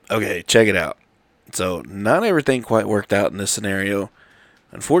Okay, check it out. So, not everything quite worked out in this scenario.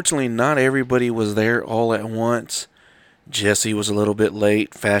 Unfortunately, not everybody was there all at once. Jesse was a little bit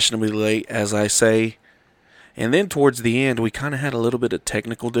late, fashionably late, as I say. And then towards the end, we kind of had a little bit of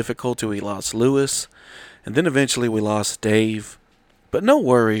technical difficulty. We lost Lewis, and then eventually we lost Dave. But no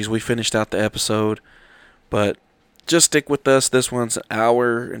worries, we finished out the episode. But just stick with us. This one's an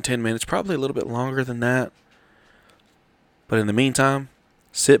hour and 10 minutes, probably a little bit longer than that. But in the meantime,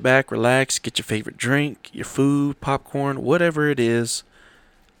 sit back, relax, get your favorite drink, your food, popcorn, whatever it is.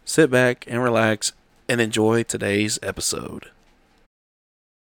 Sit back and relax and enjoy today's episode.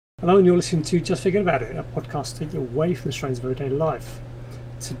 Hello, and you're listening to Just Forget About It, a podcast to take you away from the strains of everyday life.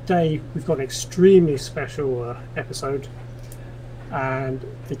 Today, we've got an extremely special episode, and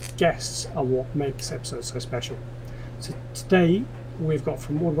the guests are what make this episode so special. So today, we've got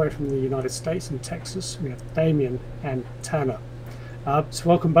from all the way from the United States and Texas, we have Damien and Tanner. So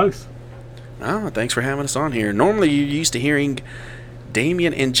welcome both. Thanks for having us on here. Normally, you're used to hearing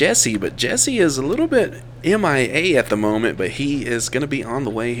Damien and Jesse, but Jesse is a little bit MIA at the moment, but he is going to be on the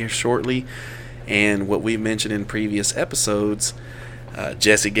way here shortly. And what we mentioned in previous episodes,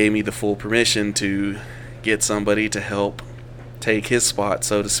 Jesse gave me the full permission to get somebody to help take his spot,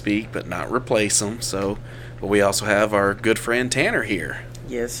 so to speak, but not replace him. But we also have our good friend Tanner here.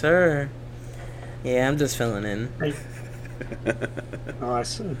 Yes, sir. Yeah, I'm just filling in. Hey.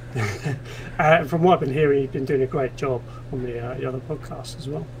 Nice. From what I've been hearing, you've been doing a great job on the other podcast as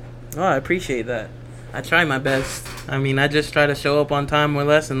well. Oh, I appreciate that. I try my best. I mean, I just try to show up on time more or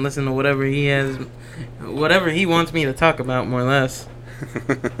less and listen to whatever he wants me to talk about more or less.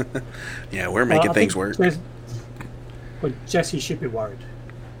 Yeah, we're making things work. Well, Jesse should be worried.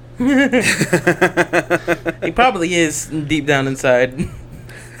 He probably is deep down inside.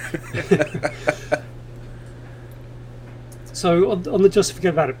 So on the Just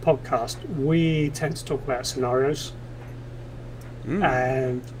Forget About It podcast, we tend to talk about scenarios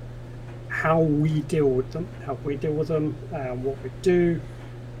and how we deal with them, what we do,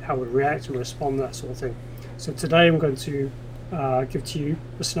 how we react and respond, that sort of thing. So today I'm going to give to you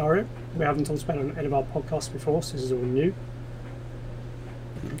a scenario. We haven't talked about it on any of our podcasts before, so this is all new.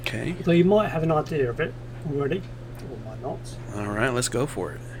 Okay. Although you might have an idea of it already, or might not. All right, let's go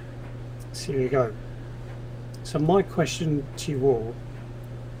for it. So here we go. So my question to you all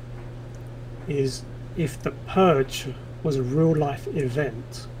is, if the Purge was a real-life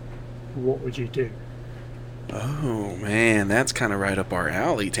event, what would you do? Oh, man, that's kind of right up our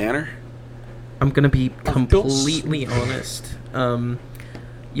alley, Tanner. I'm going to be completely honest.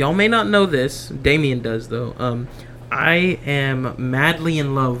 Y'all may not know this. Damien does, though. I am madly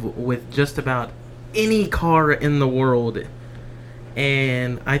in love with just about any car in the world.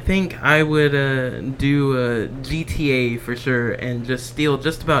 And I think I would do a GTA for sure and just steal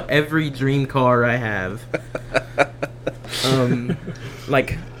just about every dream car I have.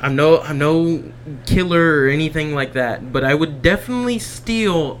 Like, I'm no killer or anything like that, but I would definitely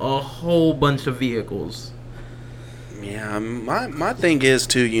steal a whole bunch of vehicles. Yeah, my thing is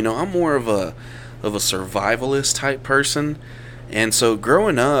too, I'm more of a survivalist type person, and so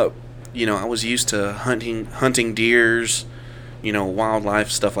growing up, I was used to hunting deers, wildlife,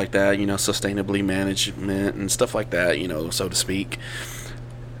 stuff like that, sustainably management and stuff like that, so to speak.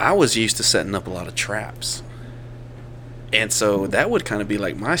 I was used to setting up a lot of traps. And so that would kind of be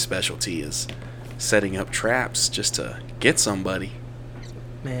like my specialty, is setting up traps just to get somebody.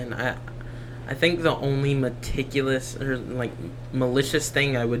 Man, I think the only meticulous or malicious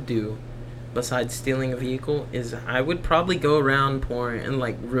thing I would do besides stealing a vehicle is I would probably go around pouring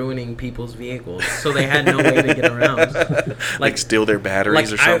and ruining people's vehicles so they had no way to get around. Like steal their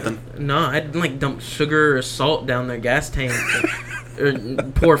batteries or something? I'd dump sugar or salt down their gas tank or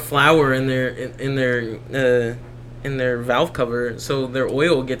pour flour in their valve cover so their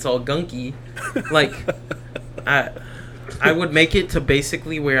oil gets all gunky. I would make it to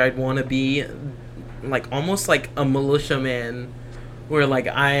basically where I'd want to be, almost like a militiaman, where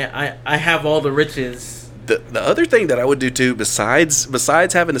I have all the riches. The other thing that I would do too, besides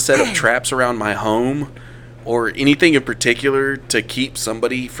having to set up traps around my home or anything in particular to keep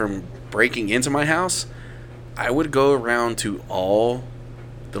somebody from breaking into my house, I would go around to all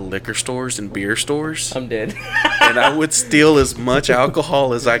the liquor stores and beer stores. I'm dead. And I would steal as much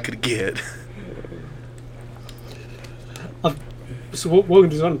alcohol as I could get. So what we're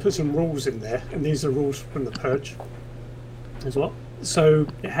going to do is put some rules in there, and these are rules from the Purge as well. So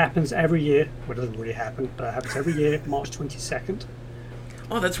it happens every year. Well, it doesn't really happen, but it happens every year, March 22nd.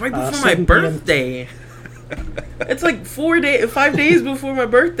 Oh, that's right before my birthday. It's like 5 days before my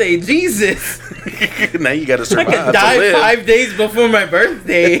birthday. Jesus. Now you got to survive. I could die 5 days before my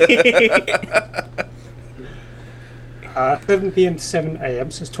birthday. 7 p.m. to 7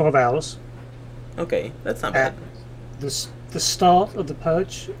 a.m. So it's 12 hours. Okay, that's not bad. The start of the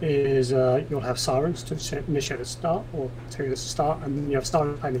purge is you'll have sirens to initiate the start or tell you to start, and then you have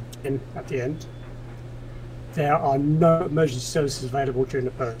starting time again at the end. There are no emergency services available during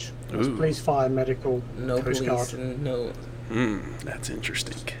the purge. There's police, fire, medical, no Coast police, Guard. no. That's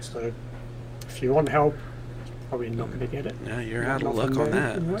interesting. So if you want help, you're probably not going to get it. Yeah, you're out of luck on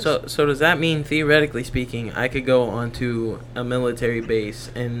that. So does that mean, theoretically speaking, I could go onto a military base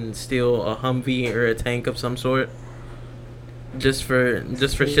and steal a Humvee or a tank of some sort? Just for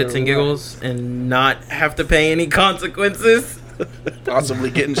shits and giggles, and not have to pay any consequences. Possibly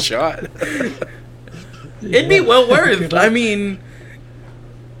getting shot. It'd be well worth. I mean,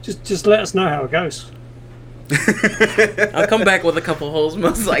 just let us know how it goes. I'll come back with a couple holes,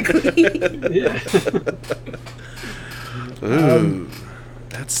 most likely. Yeah. Ooh,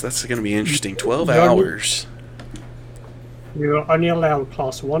 that's going to be interesting. 12 hours. You're only allowed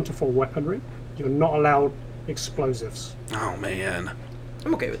class 1 to 4 weaponry. You're not allowed explosives. Oh man,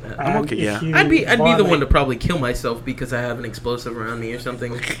 I'm okay with that. I'm okay. Yeah, I'd be the one to probably kill myself because I have an explosive around me or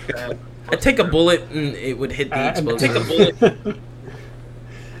something. I'd take a bullet and it would hit the explosive. Take a bullet.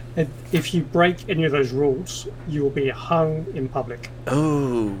 If you break any of those rules, you will be hung in public.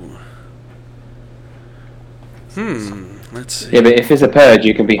 Oh. Let's see. Yeah, but if it's a purge,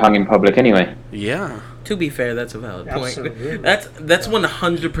 you can be hung in public anyway. Yeah. To be fair, that's a valid point. Absolutely. That's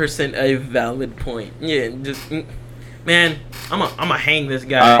 100% a valid point. Yeah, just man, I'm a hang this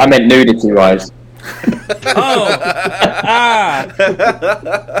guy. I meant nudity wise. Oh,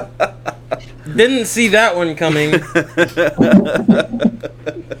 didn't see that one coming.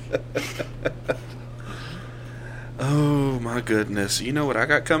 Oh my goodness! You know what I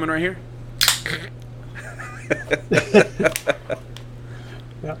got coming right here?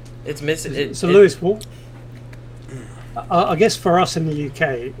 Yeah. It's missing. So Lewis, I guess for us in the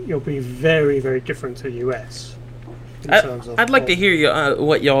UK, it'll be very, very different to the US. I'd like to hear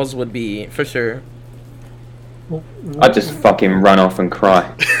what y'all's would be for sure. I'd just fucking run off and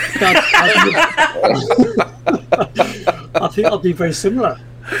cry. I think I'll be very similar.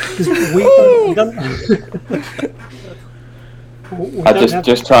 Because we don't I'd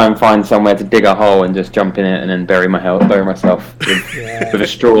just try and find somewhere to dig a hole and just jump in it and then bury myself with a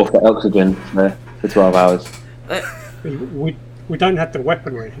straw for oxygen for 12 hours. We don't have the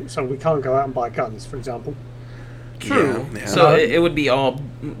weaponry, so we can't go out and buy guns, for example. True. Yeah. So it would be all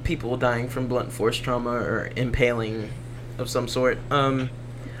people dying from blunt force trauma or impaling of some sort.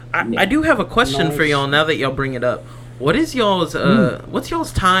 I do have a question for y'all now that y'all bring it up. What is y'all's what's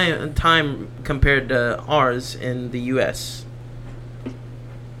y'all's time compared to ours in the US?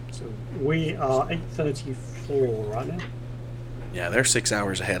 So we are 8:34 right now. Yeah, they're 6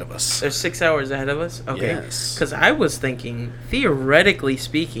 hours ahead of us. They're 6 hours ahead of us? Okay. Yes. Because I was thinking, theoretically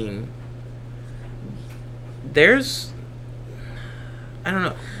speaking, there's, I don't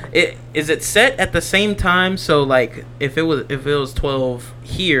know, is it set at the same time? So like if it was 12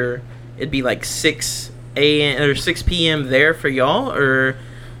 here, it'd be like 6 a.m. or 6 p.m. there for y'all, or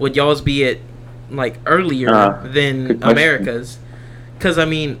would y'all's be at like earlier than America's? Because I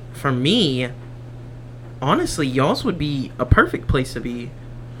mean, for me, honestly, y'all's would be a perfect place to be,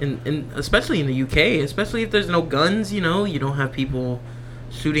 in especially in the UK, especially if there's no guns. You don't have people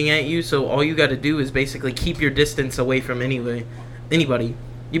shooting at you, so all you got to do is basically keep your distance away from anybody.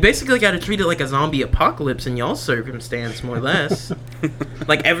 You basically got to treat it like a zombie apocalypse in y'all's circumstance, more or less.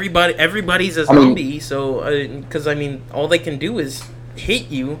 Like everybody's a zombie, so because I mean, all they can do is hit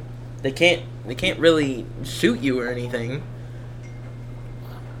you. They can't really shoot you or anything.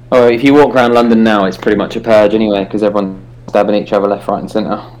 Oh, if you walk around London now, it's pretty much a purge anyway, because everyone's stabbing each other left, right, and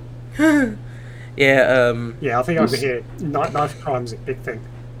centre. Yeah. Yeah, I think over here, knife crime's a big thing.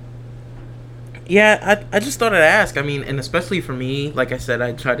 Yeah, I just thought I'd ask. I mean, and especially for me, like I said,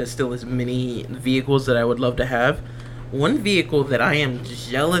 I try to steal as many vehicles that I would love to have. One vehicle that I am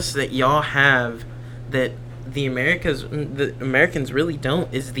jealous that y'all have that the Americans really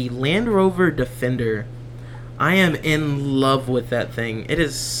don't is the Land Rover Defender. I am in love with that thing. It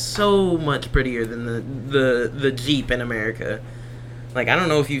is so much prettier than the Jeep in America. Like, I don't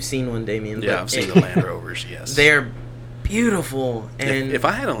know if you've seen one, Damien. Yeah, I've seen the Land Rovers, yes. They're beautiful. And if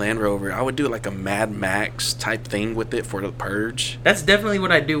I had a Land Rover, I would do like a Mad Max type thing with it for the purge. That's definitely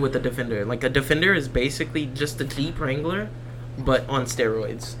what I do with the Defender. Like, a Defender is basically just a Jeep Wrangler, but on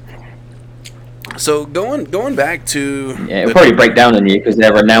steroids. So going back to it'll probably break down on you because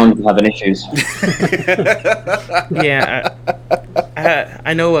they're renowned for having issues. Yeah,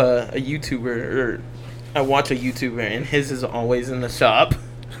 I know a YouTuber, or I watch a YouTuber, and his is always in the shop.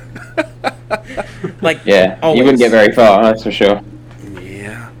 Like, yeah, always. You wouldn't get very far, that's for sure.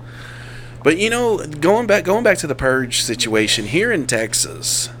 Yeah, but going back to the purge situation here in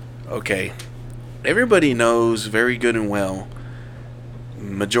Texas. Okay, everybody knows very good and well.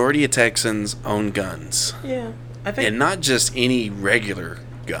 Majority of Texans own guns. Yeah, I think, and not just any regular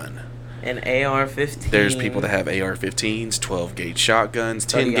gun. An AR-15. There's people that have AR-15s, 12-gauge shotguns,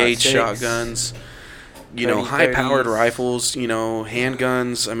 10-gauge shotguns. High-powered rifles.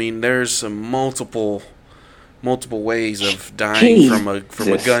 Handguns. I mean, there's some multiple ways of dying from a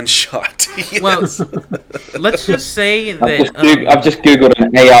gunshot. Yes. Well, let's just say that I've just googled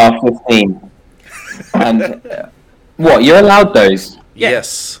an AR-15, and what? You're allowed those?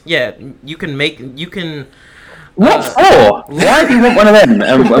 Yes. Yeah, you can. What for? Why do you want one of them?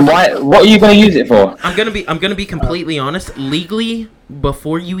 And why? What are you going to use it for? I'm gonna be completely honest. Legally,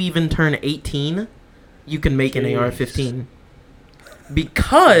 before you even turn 18, you can make an AR-15.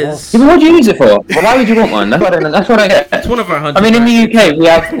 Because what do you use it for? Well, why would you want one? That's what I get. It's one of our hunting. I mean, in the UK,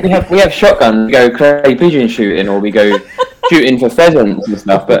 we have shotguns. We go clay pigeon shooting, or we go shooting for pheasants and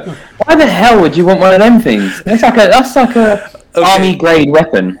stuff. But why the hell would you want one of them things? That's like a army grade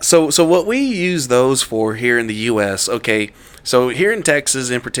weapon. So what we use those for here in the U.S. Okay, so here in Texas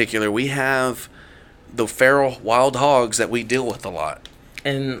in particular, we have the feral wild hogs that we deal with a lot.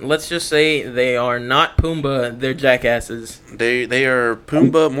 And let's just say they are not Pumbaa; they're jackasses. They are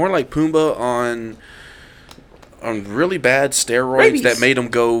Pumbaa, more like Pumbaa on really bad steroids that made them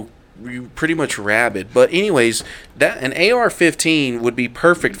go pretty much rabid. But anyways, an AR-15 would be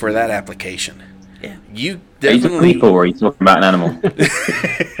perfect for that application. Yeah. You definitely. Are you people, or are you talking about an animal?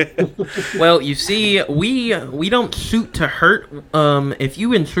 Well, you see, we don't shoot to hurt. If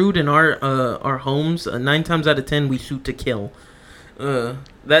you intrude in our homes, 9 times out of 10 we shoot to kill.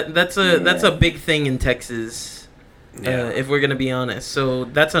 That's a big thing in Texas. If we're gonna be honest, so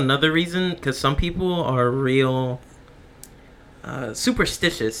that's another reason, because some people are real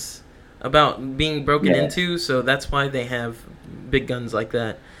superstitious about being broken into. So that's why they have big guns like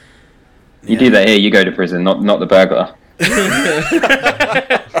that. You do that here, you go to prison, not the burglar.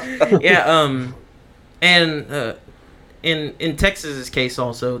 Yeah. And in Texas's case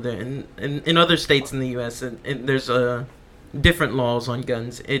also, in other states in the U.S., and there's different laws on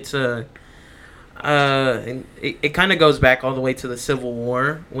guns. It's it kind of goes back all the way to the Civil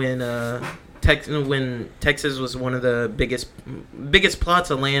War when Texas was one of the biggest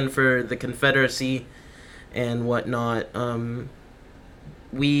plots of land for the Confederacy and whatnot.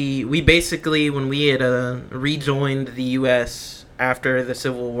 We basically, when we had rejoined the U.S. after the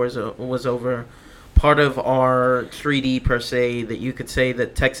Civil War was over, part of our treaty per se that you could say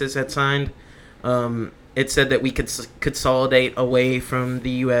that Texas had signed, it said that we could consolidate away from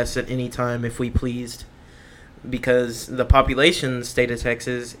the U.S. at any time if we pleased, because the population state of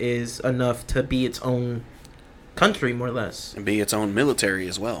Texas is enough to be its own country, more or less, and be its own military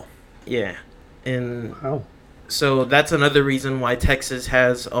as well. Yeah, and wow. So that's another reason why Texas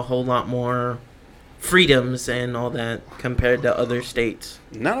has a whole lot more freedoms and all that compared to other states.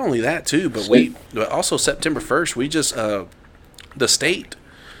 Not only that too, but also September 1st, we just the state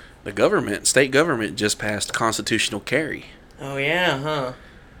government just passed constitutional carry. Oh yeah, huh?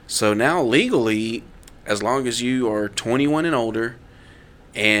 So now legally, as long as you are 21 and older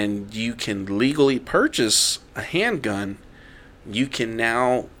and you can legally purchase a handgun, you can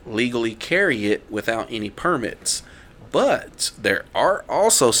now legally carry it without any permits. But there are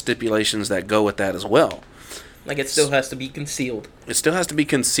also stipulations that go with that as well. Like, it still has to be concealed. It still has to be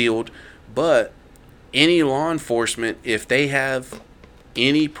concealed, but any law enforcement, if they have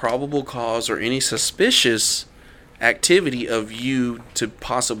any probable cause or any suspicious activity of you to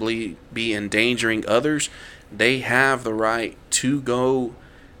possibly be endangering others, they have the right to go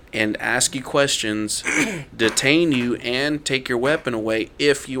and ask you questions, detain you, and take your weapon away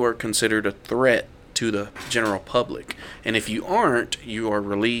if you are considered a threat to the general public. And if you aren't, you are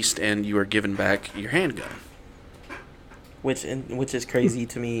released and you are given back your handgun. Which is crazy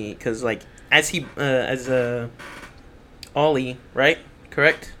to me, because like as Ollie, right?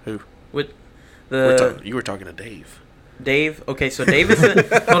 Correct? Who? With you were talking to Dave. Dave? Okay, so Dave is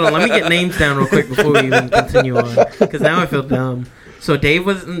hold on, let me get names down real quick before we even continue on, because now I feel dumb. So Dave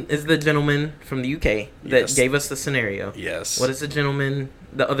is the gentleman from the UK that gave us the scenario. Yes. What is the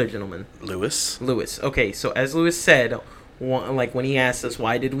other gentleman? Lewis. Okay, so as Lewis said, like when he asked us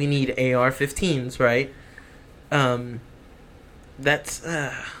why did we need AR-15s, right? That's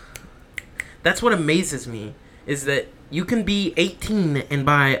That's what amazes me, is that you can be 18 and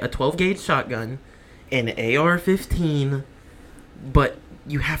buy a 12-gauge shotgun, an AR-15, but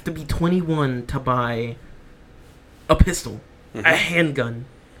you have to be 21 to buy a pistol, a handgun.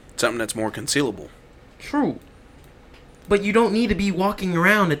 Something that's more concealable. True. But you don't need to be walking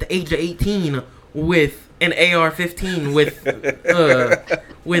around at the age of 18 with an AR-15 with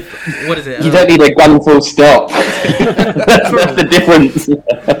what is it? You don't need a gun full stop. That's the difference.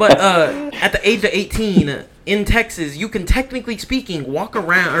 But at the age of 18 in Texas, you can technically speaking walk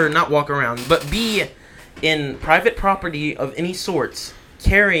around, or not walk around, but be in private property of any sorts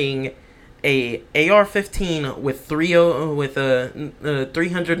carrying a AR-15 with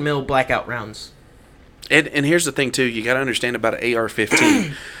 300 mil blackout rounds. And here's the thing too, you got to understand about an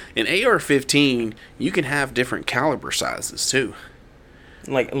AR-15. An AR-15, you can have different caliber sizes too.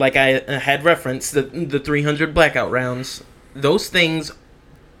 Like I had referenced, the 300 blackout rounds. Those things,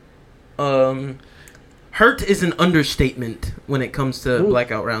 hurt is an understatement when it comes to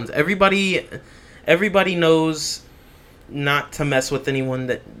blackout rounds. Everybody knows not to mess with anyone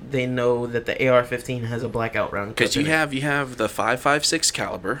that they know that the AR-15 has a blackout round. Because you have the 5.56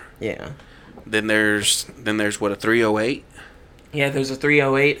 caliber. Yeah. Then there's what, a 308? Yeah, there's a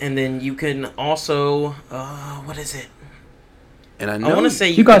 308, and then you can also what is it? And I want to say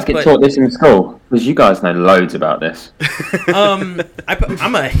you guys get taught this in school, because you guys know loads about this. I'm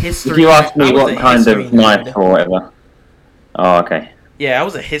a history. If you ask me what kind of knife or whatever. Oh, okay. Yeah, I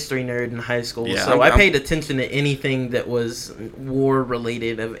was a history nerd in high school, so I paid attention to anything that was war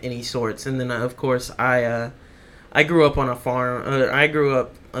related of any sorts. And then, of course, I grew up on a farm. I grew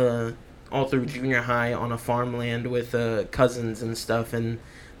up all through junior high on a farmland with cousins and stuff, and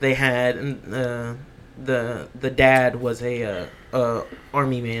they had the dad was a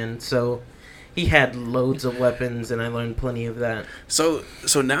army man, so he had loads of weapons, and I learned plenty of that. So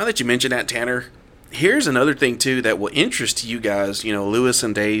now that you mention that, Tanner, here's another thing too that will interest you guys. You know, Lewis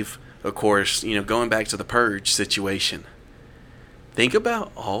and Dave, of course. You know, going back to the purge situation. Think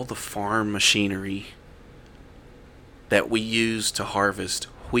about all the farm machinery that we use to harvest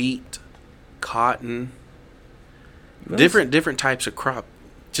wheat, cotton, different types of crop.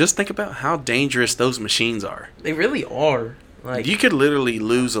 Just think about how dangerous those machines are. They really are. Like, you could literally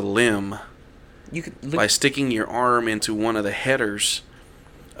lose a limb by sticking your arm into one of the headers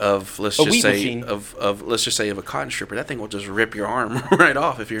of let's just say of a cotton stripper. That thing will just rip your arm right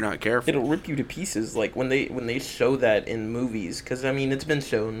off if you're not careful. It'll rip you to pieces. Like when they show that in movies, because I mean it's been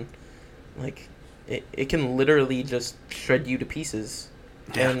shown. Like it can literally just shred you to pieces,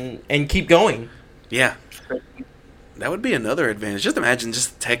 and keep going. Yeah. That would be another advantage. Just imagine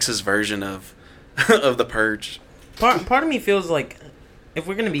just the Texas version of the purge. Part of me feels like, if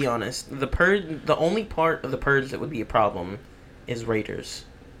we're gonna be honest, the only part of the purge that would be a problem is raiders.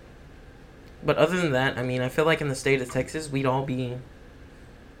 But other than that, I mean, I feel like in the state of Texas, we'd all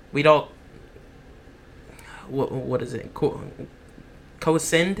what is it?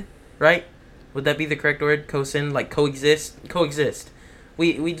 Coascend, right? Would that be the correct word? Coascend, like coexist.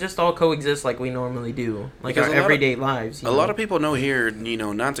 We just all coexist like we normally do, like our everyday lives. A lot of people know here,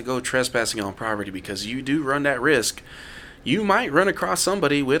 not to go trespassing on property, because you do run that risk. You might run across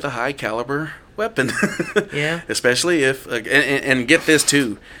somebody with a high caliber weapon. Yeah. Especially if, and get this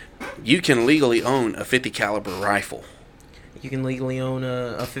too, you can legally own a 50 caliber rifle. You can legally own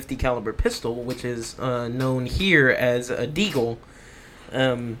a 50 caliber pistol, which is known here as a deagle.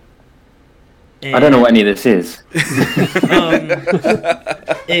 I don't know what any of this is.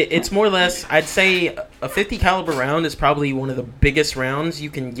 It's more or less, I'd say a 50 caliber round is probably one of the biggest rounds you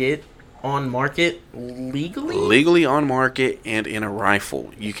can get on market legally. Legally on market, and in a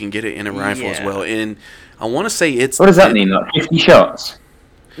rifle. You can get it in a rifle as well. And I want to say it's... What does that mean? Like 50 shots?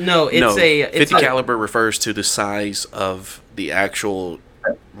 No, it's 50 caliber refers to the size of the actual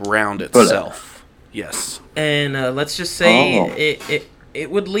round itself. Yes. And let's just say it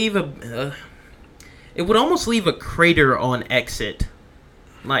would leave it would almost leave a crater on exit.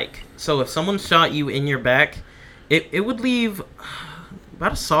 Like, so if someone shot you in your back, it would leave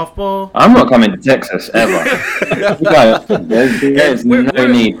about a softball. I'm not coming to Texas, ever. There's no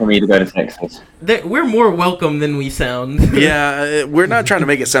need for me to go to Texas. We're more welcome than we sound. Yeah, we're not trying to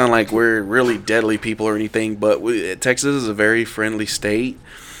make it sound like we're really deadly people or anything, but Texas is a very friendly state.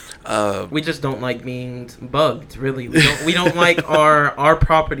 We just don't like being bugged, really. We don't like our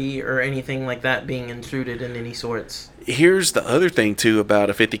property or anything like that being intruded in any sorts. Here's the other thing too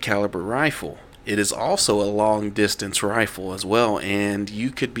about a 50 caliber rifle. It is also a long distance rifle as well, and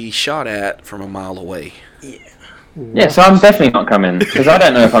you could be shot at from a mile away. Yeah. Yeah, so I'm definitely not coming because I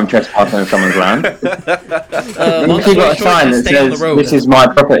don't know if I'm trespassing on someone's land. If you've got a sign that says this is my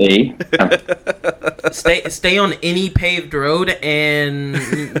property, stay on any paved road, and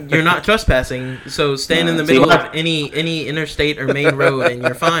you're not trespassing. So stand in the middle of any interstate or main road, and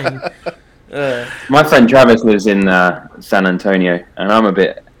you're fine. My friend Travis lives in San Antonio, and I'm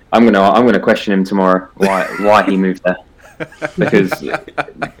gonna question him tomorrow why he moved there because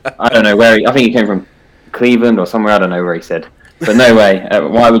I don't know where I think he came from. Cleveland or somewhere, I don't know where he said, but no way.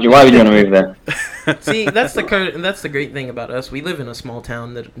 Why would you want to move there? See, that's the great thing about us. We live in a small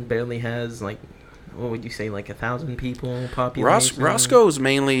town that barely has like, what would you say, like 1,000 people population. Roscoe's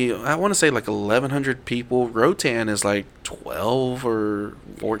mainly, I want to say like 1,100 people. Rotan is like 12 or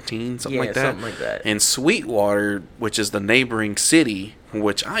 14, something like that. Something like that. And Sweetwater, which is the neighboring city,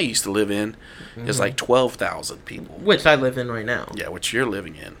 which I used to live in, is like 12,000 people. Which I live in right now. Yeah, which you're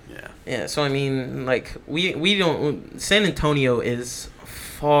living in. Yeah. Yeah. So I mean, like we don't. San Antonio is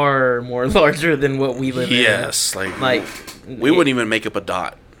far more larger than what we live in. Yes, like we wouldn't even make up a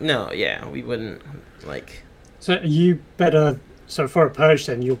dot. No, yeah, we wouldn't. Like. So are you better? So for a purge,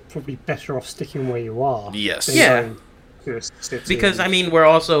 then you're probably better off sticking where you are. Yes. Yeah. Because I mean, we're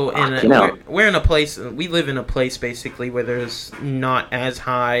also we're in a place. We live in a place basically where there's not as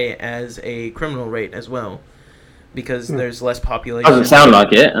high as a criminal rate as well, because there's less population. Doesn't sound like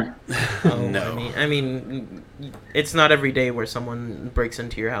it. No. I mean, it's not every day where someone breaks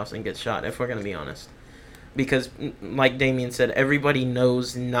into your house and gets shot. If we're gonna be honest, because like Damien said, everybody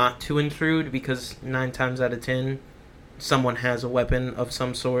knows not to intrude because 9 times out of 10, someone has a weapon of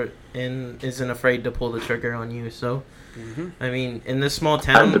some sort and isn't afraid to pull the trigger on you. So. Mm-hmm. I mean, in this small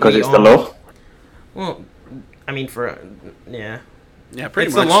town, because it's the law. Well, I mean, yeah, pretty much.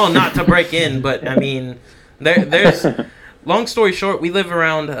 It's the law not to break in, but I mean, there's. Long story short, we live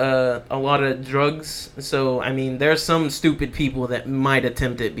around a lot of drugs, so I mean, there's some stupid people that might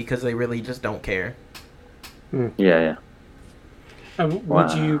attempt it because they really just don't care. Yeah.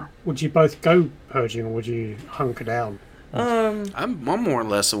 Would you both go purging, or would you hunker down? I'm more or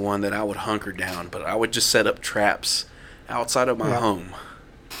less the one that I would hunker down, but I would just set up traps outside of my home.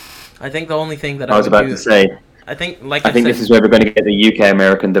 I think the only thing that I was about to say. I think this is where we're going to get the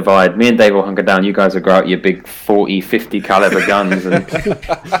UK-American divide. Me and Dave will hunker down. You guys will grow out your big 40, 50 caliber guns, and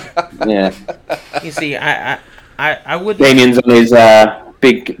yeah. You see, I would. Damien's on his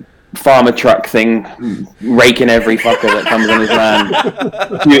big farmer truck thing, raking every fucker that comes on his land,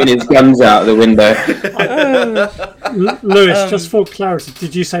 shooting his guns out the window. Lewis, just for clarity,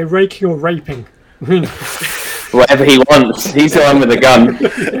 did you say raking or raping? Whatever he wants. He's the one with the gun.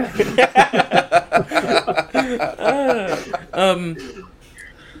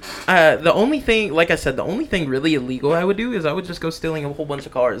 The only thing, like I said, the only thing really illegal I would do is I would just go stealing a whole bunch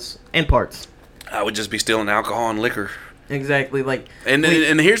of cars and parts. I would just be stealing alcohol and liquor. Exactly, like. And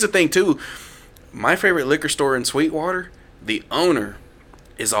here's the thing too. My favorite liquor store in Sweetwater, the owner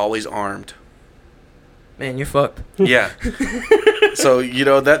is always armed. Man, you're fucked. Yeah. So,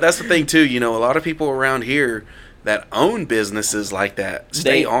 that's the thing too. A lot of people around here that own businesses like that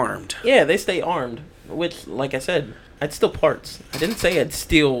stay armed. Yeah, they stay armed. Which, like I said, I'd steal parts. I didn't say I'd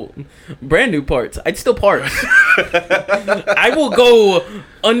steal brand new parts. I'd steal parts. I will go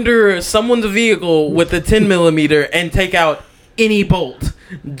under someone's vehicle with a 10mm and take out any bolt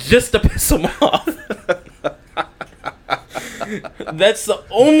just to piss them off. That's the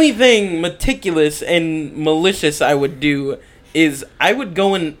only thing meticulous and malicious I would do, is I would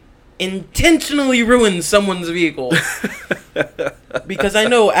go and intentionally ruin someone's vehicle. Because I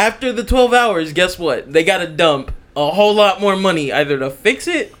know after the 12 hours, guess what? They gotta dump a whole lot more money either to fix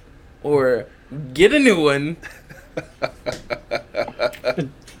it or get a new one. Do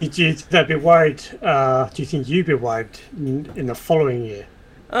you think they'd be worried? Do you think you'd be worried in the following year?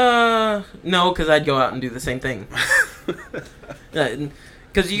 No, because I'd go out and do the same thing.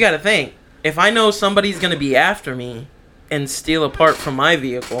 Because you got to think, if I know somebody's going to be after me and steal a part from my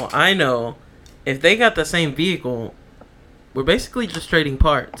vehicle, I know if they got the same vehicle, we're basically just trading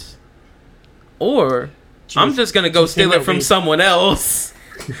parts. Or I'm just going to go steal it from someone else.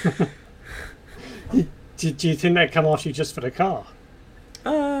 Do you think they'd come after you just for the car?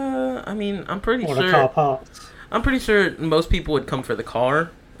 I mean, I'm pretty sure. Or the car parts. I'm pretty sure most people would come for the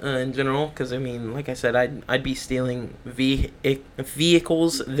car in general, because I mean, like I said, I'd be stealing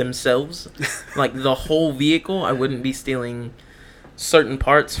vehicles themselves, like the whole vehicle. I wouldn't be stealing certain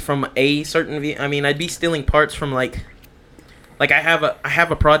parts from a certain vehicle. I mean, I'd be stealing parts from like I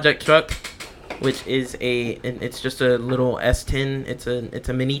have a project truck, which is it's just a little S10. It's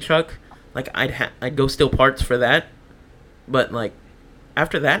a mini truck. Like I'd go steal parts for that, but like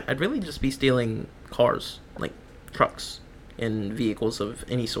after that, I'd really just be stealing cars, like trucks and vehicles of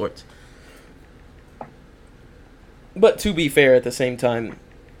any sort. But to be fair, at the same time,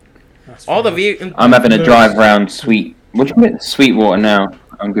 all the vehicles... I'm having a drive around Sweetwater now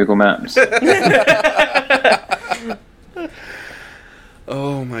on Google Maps.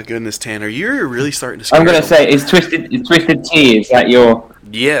 Oh my goodness, Tanner, you're really starting to. I'm gonna say, is Twisted Tea? Is that your?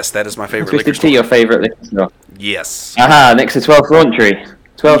 Yes, that is my favorite. Twisted Tea, your favorite liquor store? Yes. Aha, next to 12th Laundry,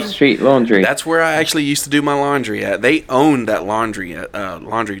 12th Street Laundry. That's where I actually used to do my laundry at. They own that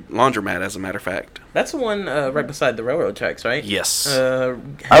laundromat, as a matter of fact. That's the one right beside the railroad tracks, right? Yes. I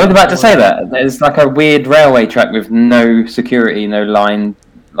was about to say that. There's like a weird railway track with no security, no line,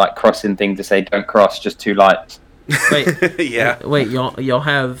 like crossing thing to say don't cross, just two lights. Wait, yeah. Wait, y'all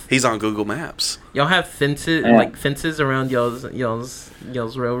have? He's on Google Maps. Y'all have fences, fences around y'all's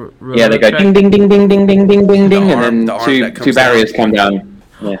railroad. Yeah, they go track? ding ding ding ding ding ding ding ding ding, and the arm then two barriers come down.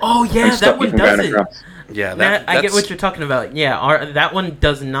 Yeah. Oh yeah, that one does it. Yeah, I get what you're talking about. Yeah, that one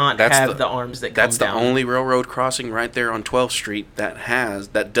does not have the arms that come down. That's the only railroad crossing right there on 12th Street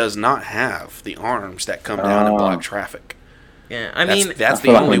that does not have the arms that come down and block traffic. Yeah, I mean that's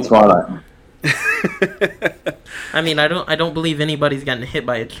the only one. I mean, I don't believe anybody's gotten hit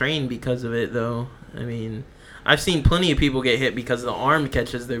by a train because of it, though. I mean, I've seen plenty of people get hit because the arm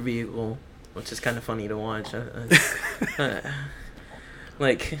catches their vehicle, which is kind of funny to watch.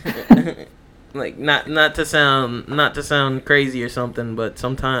 Like, like not to sound crazy or something, but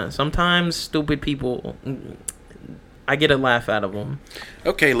sometimes stupid people, I get a laugh out of them.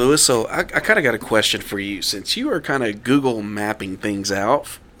 Okay, Lewis. So I kind of got a question for you, since you are kind of Google mapping things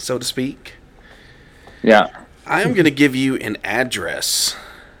out, so to speak. Yeah. I am going to give you an address.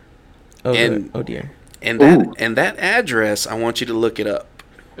 Oh dear. And that address, I want you to look it up.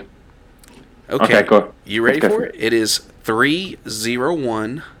 Okay, cool. You ready for it? It is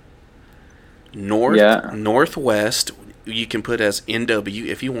 301 Northwest. You can put as NW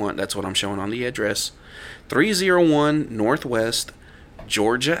if you want. That's what I'm showing on the address. 301 Northwest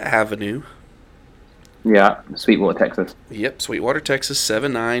Georgia Avenue. Yeah, Sweetwater, Texas. Yep, Sweetwater, Texas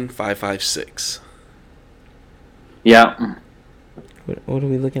 79556. Yeah. What are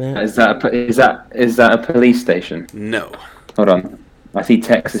we looking at? Is that a police station? No. Hold on. I see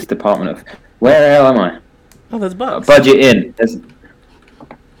Texas Department of. Where the hell am I? Oh, that's Bucks. Budget Inn. It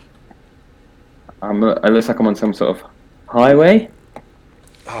looks like I'm on some sort of highway.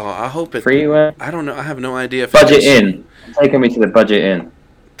 Oh, I hope it. Freeway. I don't know. I have no idea. If Budget Inn. Taking me to the Budget Inn.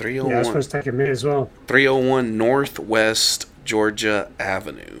 301. Yeah, it's supposed to take a minute as well. 301 Northwest Georgia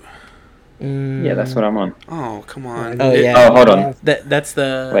Avenue. Yeah, that's what I'm on. Oh, come on. Oh, yeah. Oh, hold on. That's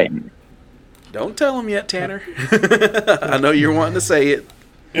the... Wait. Don't tell him yet, Tanner. I know you're wanting to say it.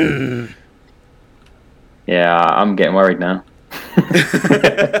 Yeah, I'm getting worried now.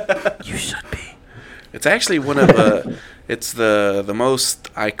 You should be. It's actually one of it's the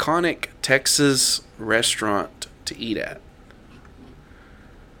most iconic Texas restaurant to eat at.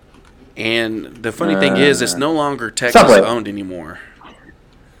 And the funny thing is, it's no longer Texas Subway. owned anymore.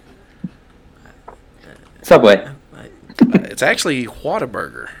 Subway. It's actually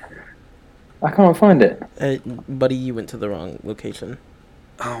Whataburger. I can't find it. Buddy, you went to the wrong location.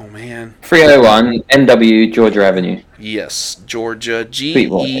 Oh, man. 301 NW Georgia Avenue. Yes, Georgia,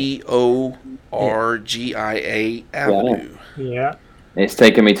 Georgia Avenue. Yeah. It's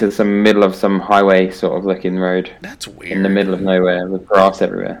taken me to some middle of some highway sort of looking road. That's weird. In the middle of nowhere with grass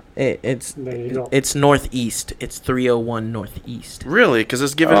everywhere. It's northeast. It's 301 northeast. Really? Because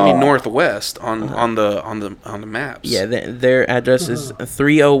it's giving me northwest on the maps. Yeah, their address is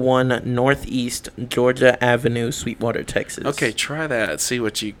 301 Northeast Georgia Avenue, Sweetwater, Texas. Okay, try that. See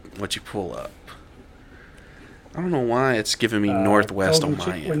what you pull up. I don't know why it's giving me northwest on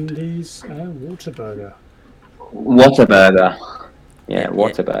my end. Wendy's, Whataburger. Whataburger. Yeah,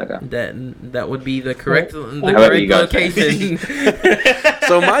 Whataburger. That would be the correct location.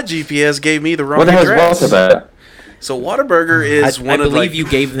 So my GPS gave me the wrong What the hell address. is Whataburger? So Whataburger is I one of believe you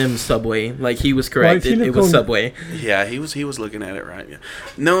gave them Subway. Like he was correct. Well, it was Subway. Yeah, he was looking at it right. Yeah.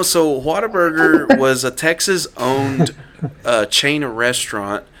 No, so Whataburger was a Texas-owned chain of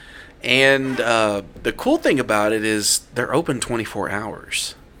restaurant, and the cool thing about it is they're open 24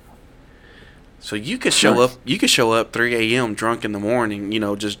 hours. So you could show up. You could show up 3 a.m. drunk in the morning.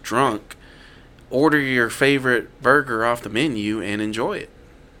 Just drunk. Order your favorite burger off the menu and enjoy it.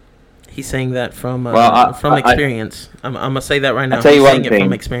 He's saying that from Well, experience. I'm gonna say that right now. I'll tell you He's one saying it thing.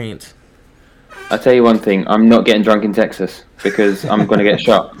 from experience. I'll tell you one thing. I'm not getting drunk in Texas because I'm going to get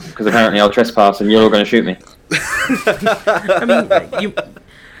shot. Because apparently I'll trespass and you're all going to shoot me. I mean,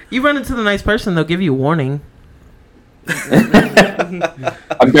 you run into the nice person, they'll give you a warning.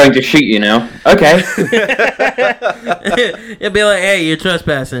 I'm going to shoot you now. Okay. It'll be like, hey, you're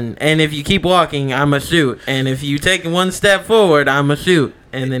trespassing, and if you keep walking, I'ma shoot, and if you take one step forward, I'ma shoot,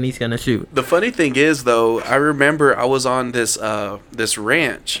 and then he's gonna shoot. The funny thing is, though, I remember I was on this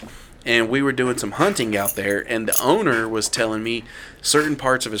ranch, and we were doing some hunting out there, and the owner was telling me certain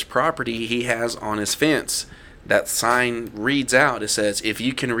parts of his property he has on his fence. That sign reads out. It says, "If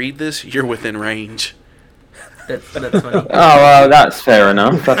you can read this, you're within range." That's funny. Oh, well, that's fair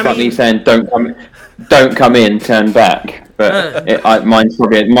enough. That's like me saying, "Don't come in, turn back." But mine's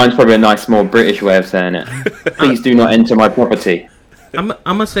probably a nice, more British way of saying it. Please do not enter my property. I'm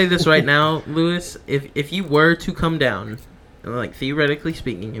gonna say this right now, Lewis. If you were to come down, like theoretically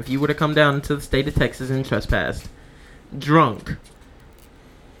speaking, if you were to come down to the state of Texas and trespass, drunk,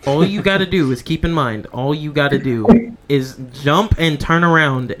 all you got to do is keep in mind. All you got to do is jump and turn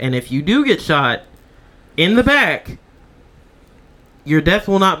around, and if you do get shot in the back, your death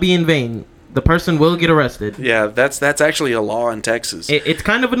will not be in vain. The person will get arrested. Yeah, that's actually a law in Texas. It's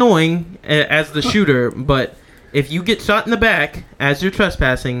kind of annoying as the shooter, but if you get shot in the back as you're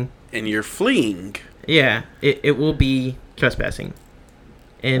trespassing and you're fleeing, yeah, it will be trespassing.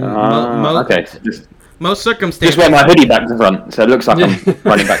 And okay, so most circumstances. Just wear my hoodie back to front, so it looks like I'm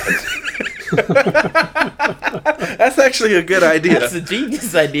running backwards. That's actually a good idea. That's a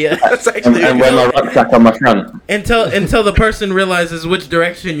genius idea. That's actually and wear my rucksack on my front. Until the person realizes which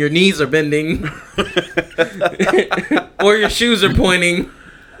direction your knees are bending, or your shoes are pointing.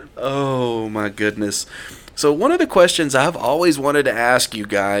 Oh my goodness! So one of the questions I've always wanted to ask you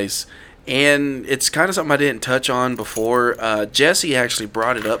guys, and it's kind of something I didn't touch on before. Jesse actually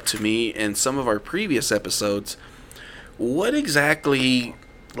brought it up to me in some of our previous episodes. What exactly,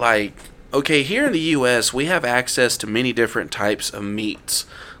 like? Okay, here in the U.S., we have access to many different types of meats,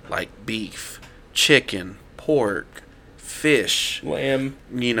 like beef, chicken, pork, fish, lamb.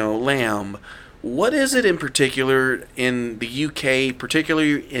 Lamb. What is it in particular in the UK,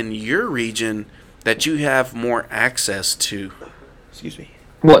 particularly in your region, that you have more access to? Excuse me.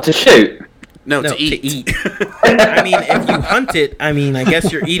 What, to shoot? No, to eat. To eat. I mean, if you hunt it, I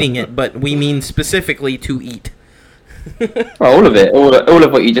guess you're eating it, but we mean specifically to eat. Well, all of it, all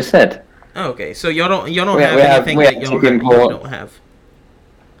of what you just said. Oh, okay, so y'all don't have anything that y'all don't have.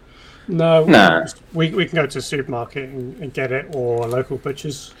 No, Nah. we can go to the supermarket and get it, or local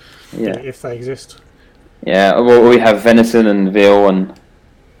butchers, if they exist. Yeah, well, we have venison and veal, and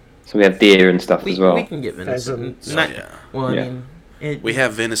so we have deer and stuff as well. We can get venison. We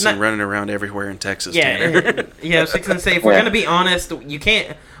have venison running around everywhere in Texas. Yeah, yeah. I was going to say, if we're gonna be honest,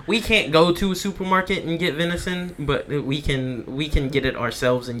 we can't go to a supermarket and get venison, but we can get it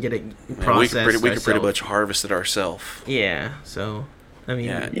ourselves and get it processed. We could pretty much harvest it ourselves. Yeah. So I mean,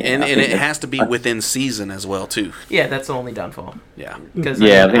 and it has to be within season as well too. Yeah, that's the only downfall. Yeah. Because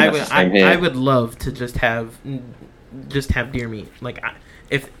I would love to just have deer meat. Like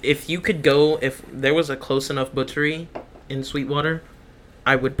if you could go, if there was a close enough butchery in Sweetwater,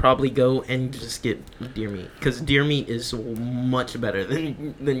 I would probably go and just get deer meat, because deer meat is much better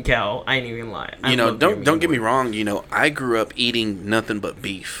than cow. I ain't even gonna lie. Don't get me wrong. I grew up eating nothing but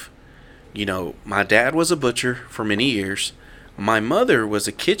beef. My dad was a butcher for many years. My mother was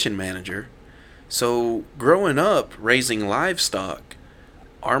a kitchen manager. So growing up raising livestock,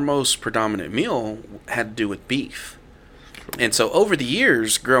 our most predominant meal had to do with beef. And so over the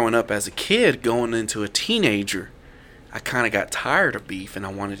years, growing up as a kid, going into a teenager, I kind of got tired of beef and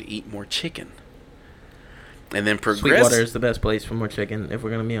I wanted to eat more chicken. And then Sweetwater is the best place for more chicken, if we're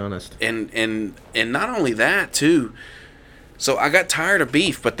going to be honest. And not only that, too. So I got tired of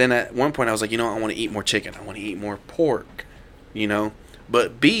beef, but then at one point I was like, I want to eat more chicken. I want to eat more pork,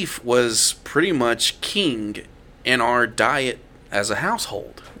 But beef was pretty much king in our diet as a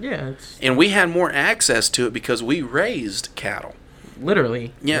household. Yeah. And we had more access to it because we raised cattle.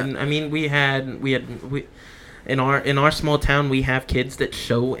 Literally. Yeah. And, we had in our small town, we have kids that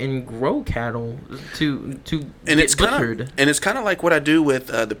show and grow cattle to and get butchered. And it's kind of like what I do with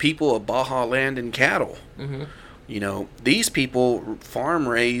the people of Baja Land and Cattle. Mm-hmm. These people farm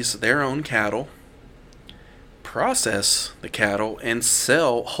raise their own cattle, process the cattle, and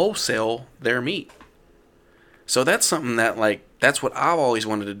wholesale their meat. So that's something that's what I've always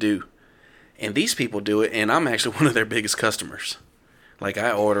wanted to do. And these people do it, and I'm actually one of their biggest customers. Like,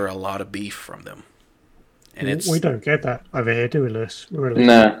 I order a lot of beef from them. And we don't get that over here, do we, Lewis? Really?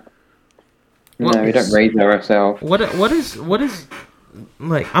 No, we don't raise that ourselves. What is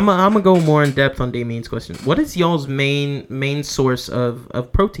like? I'm gonna go more in depth on Damien's question. What is y'all's main source of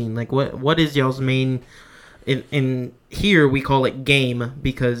protein? Like, what is y'all's main? In here we call it game,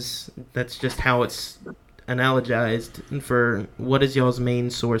 because that's just how it's analogized for what is y'all's main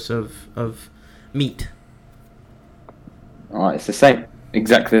source of meat? Oh, it's the same.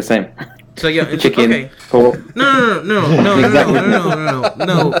 Exactly the same. So yeah, Chicken, okay. pork. No.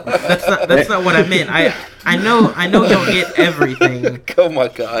 That's not what I meant. I know y'all get everything. Oh my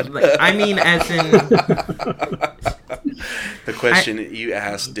god. Like, I mean, as in the question you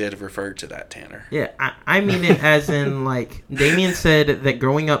asked did refer to that, Tanner. Yeah, I mean it as in, like, Damien said that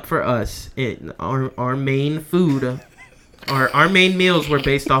growing up for us, our main food, our main meals were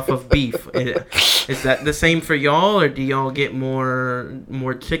based off of beef. Is that the same for y'all, or do y'all get more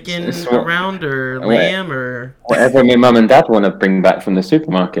chicken around, or lamb, or whatever my mum and dad want to bring back from the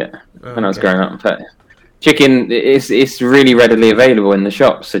supermarket when I was growing up? But chicken it's really readily available in the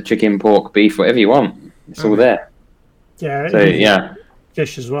shops. So chicken, pork, beef, whatever you want, it's all there. Yeah. So yeah,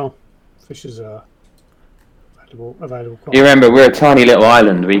 fish as well. Fish is available. You remember, we're a tiny little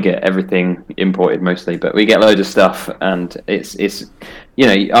island. We get everything imported mostly, but we get loads of stuff, and it's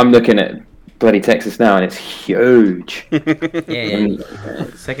I'm looking at bloody Texas now, and it's huge. Yeah.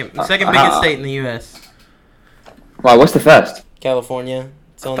 Second biggest state in the U.S. Wow, what's the first? California.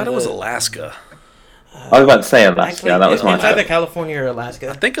 I thought it was Alaska. I was about to say Alaska. Actually, that was my it's either California or Alaska.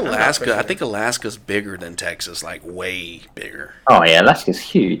 I think Alaska's bigger than Texas, like way bigger. Oh yeah, Alaska's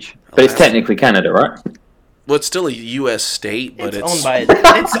huge, but it's technically Canada, right? Well, it's still a U.S. state, but it's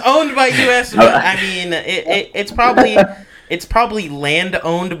owned by U.S. But I mean, it's probably land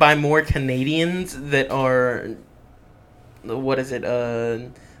owned by more Canadians that are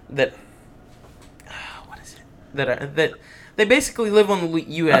that they basically live on the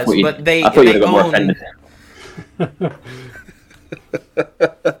U.S. but they own.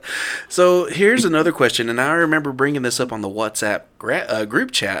 So here's another question, and I remember bringing this up on the WhatsApp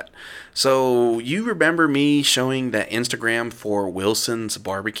group chat. So you remember me showing that Instagram for Wilson's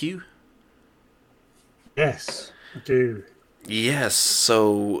Barbecue? Yes, I do. Yes.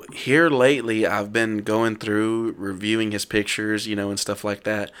 So here lately, I've been going through reviewing his pictures, and stuff like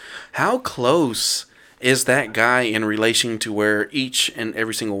that. How close is that guy in relation to where each and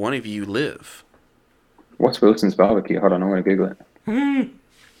every single one of you live? What's Wilson's Barbecue? Hold on, I'm going to Google it.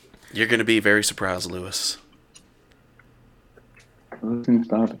 You're going to be very surprised, Lewis. Wilson's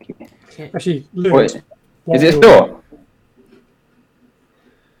Barbecue. Actually, Lewis, is it a store?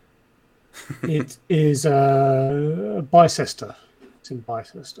 It is Bicester. It's in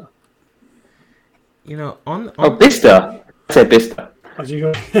Bicester. Bicester. I said Bicester. As you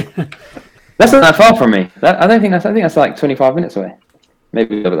go. That's not that far from me. I think that's like 25 minutes away.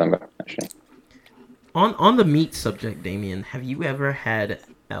 Maybe a little bit longer, actually. On the meat subject, Damien, have you ever had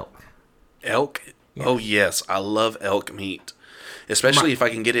elk? Elk? Yes. Oh, yes. I love elk meat. Especially if I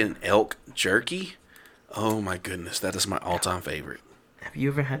can get in elk jerky. Oh, my goodness. That is my all-time favorite. Have you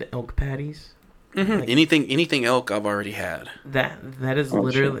ever had elk patties? Mm-hmm. Like, anything elk I've already had. That is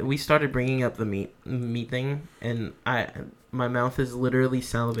literally... Sure. We started bringing up the meat thing, and my mouth is literally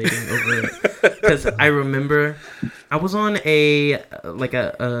salivating over it. Because I remember I was on a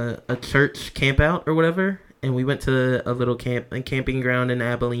church camp out or whatever, and we went to a little camping ground in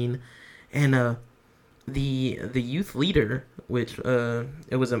Abilene, and the youth leader, which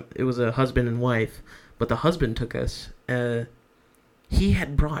it was a husband and wife, but the husband took us. He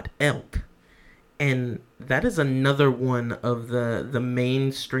had brought elk, and that is another one of the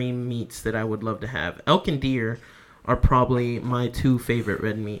mainstream meats that I would love to have. Elk and deer are probably my two favorite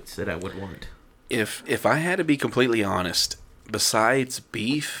red meats that I would want. If I had to be completely honest, besides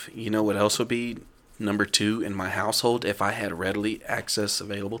beef, you know what else would be number 2 in my household if I had readily access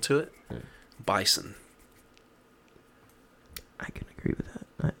available to it? Bison. I can agree with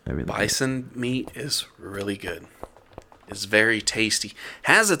that. I really Bison meat is really good. It's very tasty.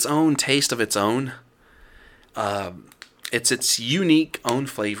 Has its own taste of its own. It's its unique own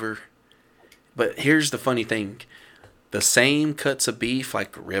flavor. But here's the funny thing. The same cuts of beef,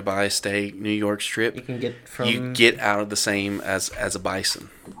 like ribeye steak, New York strip, you get out of the same as a bison.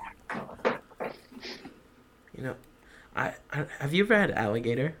 Have you ever had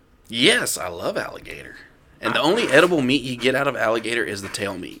alligator? Yes, I love alligator. And the only edible meat you get out of alligator is the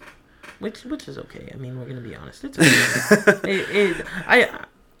tail meat. Which is okay. I mean, we're gonna be honest. It's okay.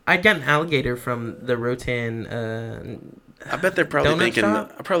 I got an alligator from the Rotan. I bet they're probably thinking.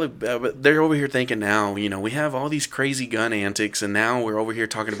 They're over here thinking now. We have all these crazy gun antics, and now we're over here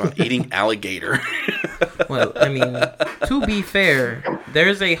talking about eating alligator. Well, I mean, to be fair,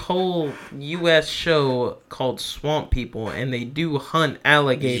 there's a whole U.S. show called Swamp People, and they do hunt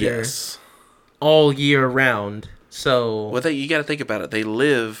alligator all year round. So, well, you got to think about it. They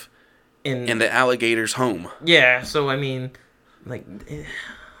live in the alligator's home. Yeah. So I mean, like.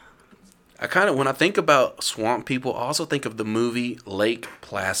 when I think about swamp people, I also think of the movie Lake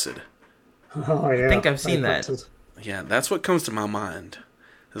Placid. Oh, yeah. I think I've seen that. Yeah, that's what comes to my mind.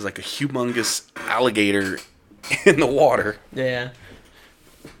 There's like a humongous alligator in the water. Yeah.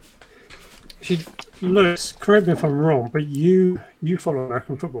 Lewis, correct me if I'm wrong, but you follow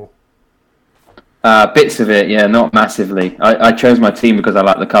American football. Bits of it, yeah, not massively. I chose my team because I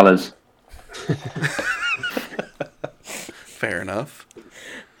like the colours. Fair enough.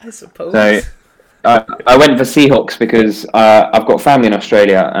 I suppose. So I went for Seahawks because I've got family in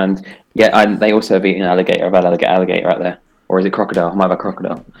Australia, and they also have eaten alligator. I've had alligator out there, or is it crocodile? I might have a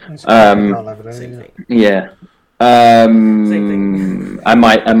crocodile. Same thing. Yeah. Same thing.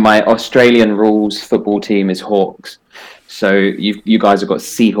 And my Australian rules football team is Hawks. So you guys have got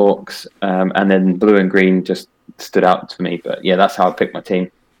Seahawks, and then blue and green just stood out for me. But yeah, that's how I picked my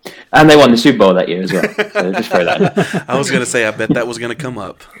team. And they won the Super Bowl that year as well. So just throw that in. I was going to say, I bet that was going to come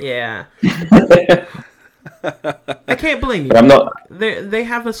up. Yeah. I can't blame you. But I'm not. They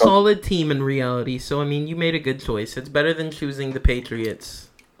have a solid team in reality, so I mean, you made a good choice. It's better than choosing the Patriots.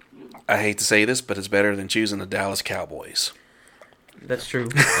 I hate to say this, but it's better than choosing the Dallas Cowboys. That's true.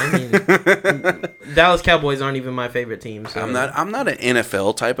 I mean, Dallas Cowboys aren't even my favorite team. So. I'm not an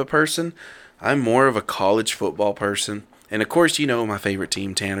NFL type of person. I'm more of a college football person. And of course, you know my favorite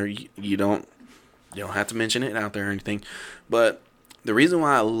team, Tanner. You don't have to mention it out there or anything. But the reason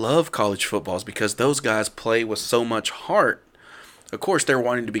why I love college football is because those guys play with so much heart. Of course, they're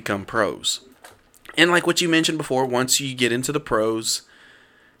wanting to become pros. And like what you mentioned before, once you get into the pros,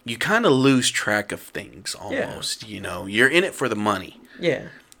 you kind of lose track of things almost. Yeah. You know, you're in it for the money. Yeah.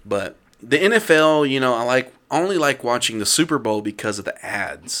 But the NFL, you know, I only like watching the Super Bowl because of the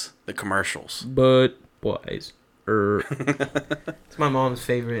ads, the commercials. But boys. It's my mom's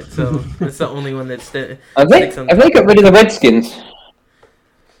favorite, so it's the only one that's Have they got rid of the Redskins?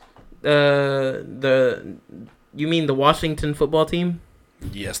 You mean the Washington football team?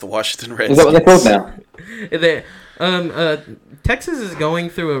 Yes, the Washington Redskins. Is that what they're called now? Texas is going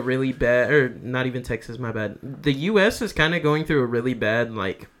through a really bad, or not even Texas, my bad. The U.S. is kind of going through a really bad,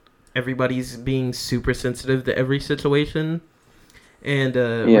 like, everybody's being super sensitive to every situation. And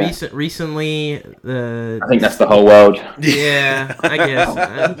recently, I think that's the whole world. Yeah, I guess.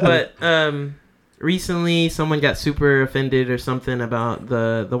 But recently, someone got super offended or something about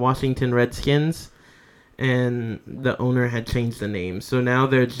the Washington Redskins, and the owner had changed the name. So now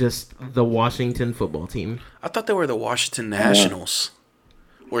they're just the Washington football team. I thought they were the Washington Nationals.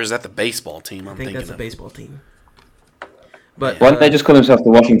 Or is that the baseball team? I think that's the baseball team. But why don't they just call themselves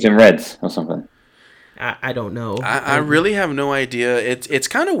the Washington Reds or something? I don't know. I really have no idea. It's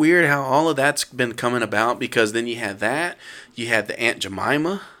kind of weird how all of that's been coming about, because then you had the Aunt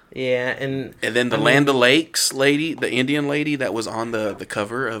Jemima. Yeah, and then the Land O'Lakes lady, the Indian lady that was on the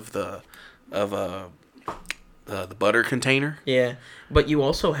cover of the butter container. Yeah, but you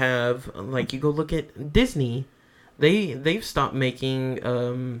also have, like, you go look at Disney. They've stopped making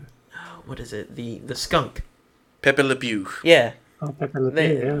what is it? The skunk. Pepe Le Pew. Yeah. Oh, Pepe Le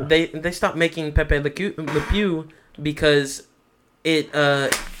Pew, They stopped making Pepe Le Pew because it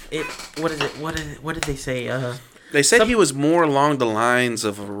what is it? What did they say? They said he was more along the lines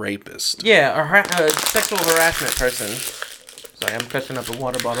of a rapist. Yeah, a sexual harassment person. Sorry, I'm crushing up a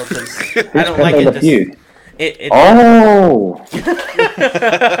water bottle because I don't like it. Oh!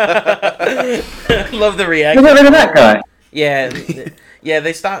 Love the reaction. Look at that guy. Yeah,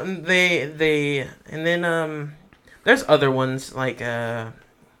 they stopped. They and then there's other ones like I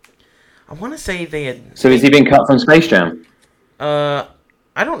want to say they had. So has he been cut from Space Jam? I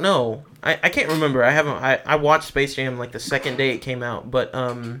don't know. I can't remember. I watched Space Jam like the second day it came out, but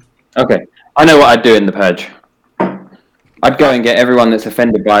Okay, I know what I'd do in the Purge. I'd go and get everyone that's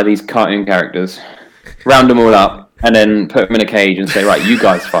offended by these cartoon characters, round them all up, and then put them in a cage and say, "Right, you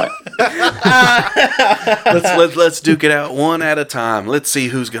guys fight." let's duke it out one at a time. Let's see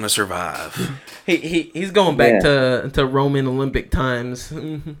who's gonna survive. He's going back to Roman Olympic times.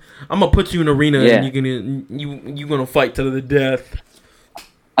 I'm gonna put you in an arena and you're gonna fight to the death.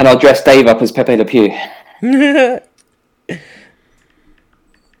 And I'll dress Dave up as Pepe Le Pew.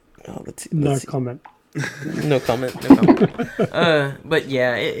 No comment. No comment. But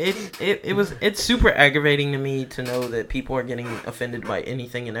yeah, it's super aggravating to me to know that people are getting offended by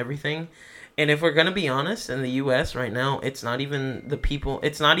anything and everything. And if we're gonna be honest, in the U.S. right now, it's not even the people.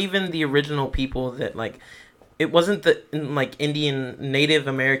 It's not even the original people that like. It wasn't the like Indian Native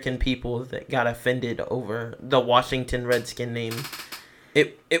American people that got offended over the Washington Redskin name.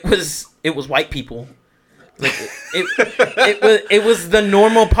 It was white people. Like it was the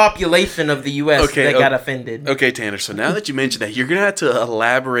normal population of the U.S. that got offended. Okay, Tanner. So now that you mentioned that, you're gonna have to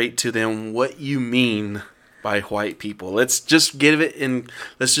elaborate to them what you mean by white people. Let's just put it in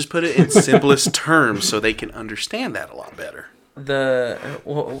simplest terms so they can understand that a lot better.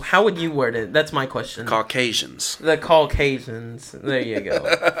 How would you word it? That's my question. Caucasians. The Caucasians. There you go.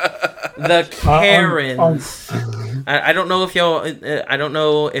 The Karens. I don't know if y'all. I don't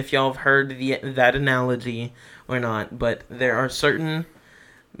know if y'all have heard that analogy or not, but there are certain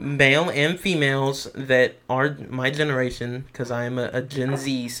male and females that are my generation, because I am a Gen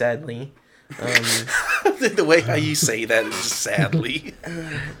Z, sadly. The way how you say that is just sadly.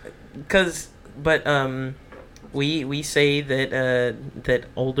 We say that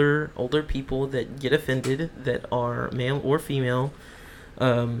older people that get offended, that are male or female,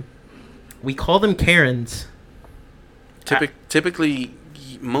 we call them Karens. Typically,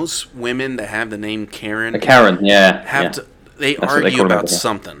 most women that have the name Karen, they argue about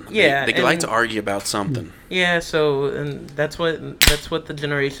something. Yeah, they like to argue about something. Yeah, so and that's what the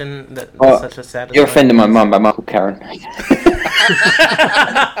generation that's such a sad. You're offending my mum by Michael Karen.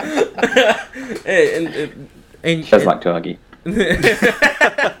 and Just like to argue.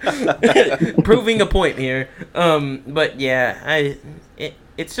 Proving a point here. But yeah,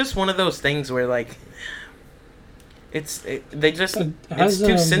 it's just one of those things where like it's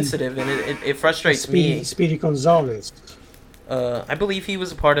too sensitive, and it frustrates me. Speedy Gonzalez. I believe he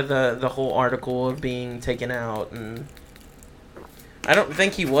was a part of the whole article of being taken out, and I don't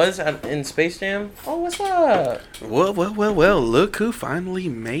think he was in Space Jam. Oh, what's up? Well, look who finally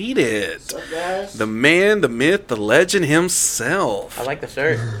made it. What's up, guys? The man, the myth, the legend himself. I like the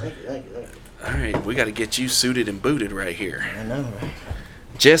shirt. Thank you. All right, we got to get you suited and booted right here. I know, right?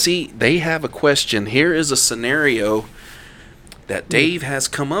 Jesse, they have a question. Here is a scenario that Dave has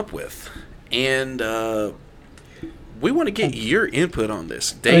come up with, and we want to get your input on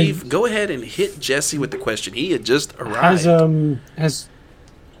this. Dave, go ahead and hit Jesse with the question. He had just arrived. Hold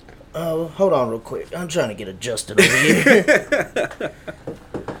on real quick. I'm trying to get adjusted over here.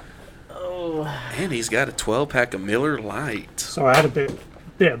 And he's got a 12-pack of Miller Lite. Sorry, I had a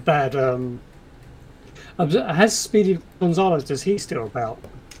bit of bad. Has Speedy Gonzalez? Is he still about?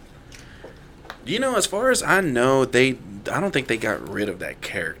 You know, as far as I know, I don't think they got rid of that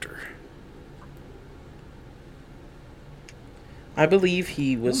character. I believe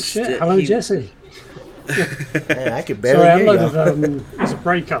he was. Shit. Hello, Jesse. Man, I could barely hear you. It's a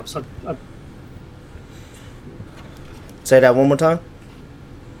breakup. So say that one more time.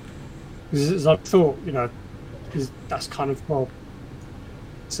 As I thought, that's kind of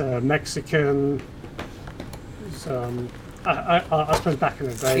it's a Mexican. It's, I suppose back in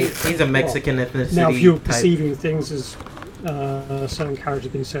the day, he's a Mexican ethnicity. Now, if you're type. perceiving things as certain characters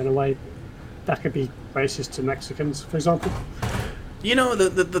being certain way, that could be racist to Mexicans, for example. You know,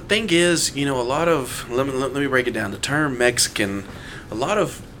 the thing is, a lot of let me break it down. The term Mexican, a lot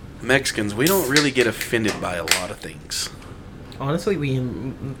of Mexicans, we don't really get offended by a lot of things. Honestly,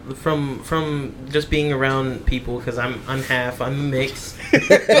 from just being around people, because I'm a mix.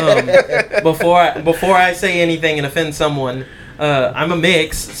 Before I say anything and offend someone, I'm a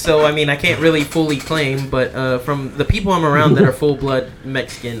mix. So I mean, I can't really fully claim. But from the people I'm around that are full blood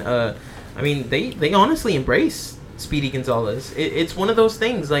Mexican, I mean, they honestly embrace Speedy Gonzalez. It's one of those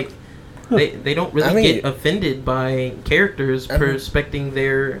things like they don't really get offended by characters respecting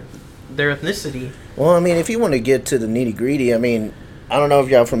their ethnicity. Well, I mean, if you want to get to the nitty gritty, I mean, I don't know if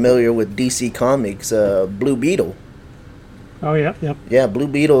y'all familiar with DC Comics, Blue Beetle. Oh yeah. Yeah, Blue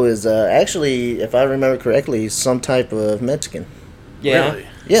Beetle is actually, if I remember correctly, some type of Mexican. Yeah. Really?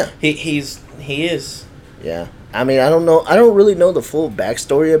 Yeah. He is. Yeah. I mean, I don't really know the full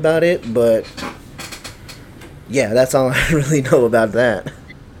backstory about it, but yeah, that's all I really know about that.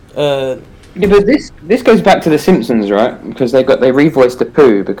 Yeah, but this goes back to The Simpsons, right? Because they revoiced the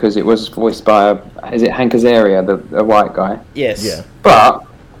Pooh because it was voiced by is it Hank Azaria, the white guy? Yes. Yeah. But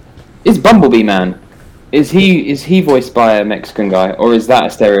is Bumblebee Man? Is he voiced by a Mexican guy, or is that a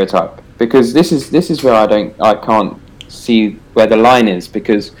stereotype? Because this is where I can't see where the line is,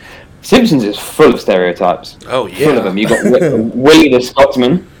 because Simpsons is full of stereotypes. Oh yeah, full of them. You got Willie the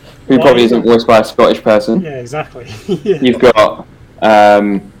Scotsman, who probably isn't voiced by a Scottish person. Yeah, exactly. Yeah. You've got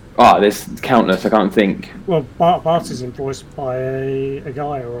there's countless. I can't think. Well, Bart isn't voiced by a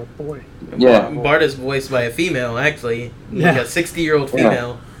guy or a boy. Yeah, Bart is voiced by a female, actually, like a 60-year-old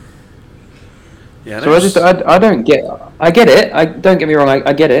female. Yeah. So I don't get. I get it. Don't get me wrong.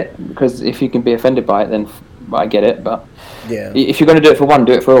 I get it, because if you can be offended by it, then I get it. But yeah, if you're going to do it for one,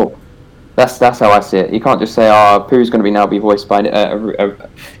 do it for all. That's how I see it. You can't just say, "Oh, Pooh's going to be voiced by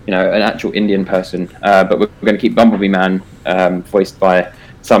an actual Indian person," but we're going to keep Bumblebee Man voiced by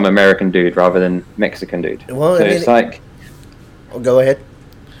some American dude rather than Mexican dude. Well, so it's like, go ahead.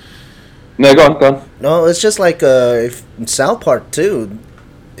 No, go on. No, it's just like if South Park too.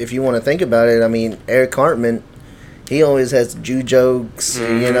 If you want to think about it, I mean, Eric Cartman, he always has Jew jokes.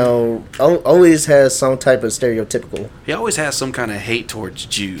 Always has some type of stereotypical. He always has some kind of hate towards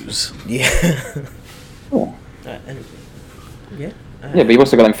Jews. Yeah. Cool. Yeah, but you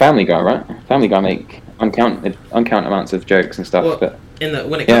also got them Family Guy, right? Family Guy make uncounted amounts of jokes and stuff. Well, but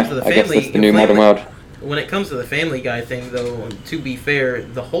when it comes to the I guess family, that's the new modern world. When it comes to the Family Guy thing, though, to be fair,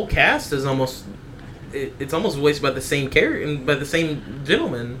 the whole cast is almost voiced by the same character, by the same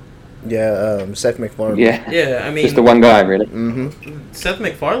gentleman. Yeah, Seth MacFarlane. Yeah, I mean, just the one guy, really. Mm-hmm. Seth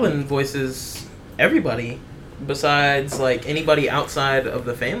MacFarlane voices everybody besides like anybody outside of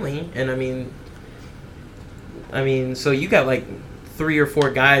the family, and I mean, so you got like 3 or 4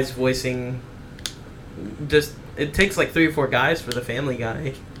 guys voicing. Just it takes like 3 or 4 guys for the Family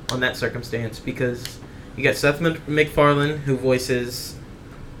Guy on that circumstance, because you got Seth MacFarlane who voices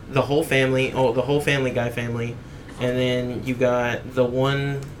the whole family, the whole Family Guy family, and then you got the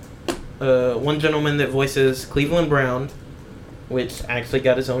one gentleman that voices Cleveland Brown, which actually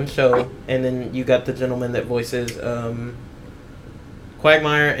got his own show, and then you got the gentleman that voices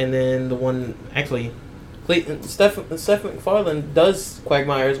Quagmire, and then the one actually Seth MacFarlane does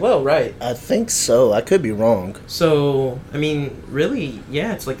Quagmire as well, right? I think so. I could be wrong. So, I mean, really,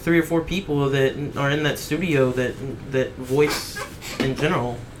 yeah, it's like 3 or 4 people that are in that studio that voice in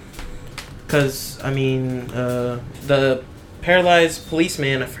general. Because, I mean, the paralyzed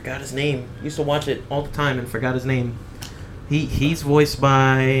policeman, I forgot his name. Used to watch it all the time and forgot his name. He's voiced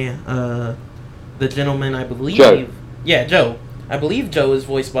by the gentleman, I believe. Joe. Yeah, Joe. I believe Joe is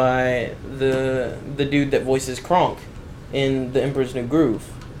voiced by the dude that voices Kronk in The Emperor's New Groove.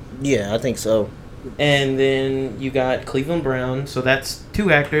 Yeah, I think so. And then you got Cleveland Brown, so that's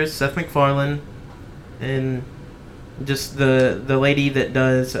 2 actors, Seth MacFarlane, and just the lady that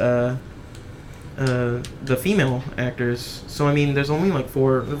does the female actors. So I mean, there's only like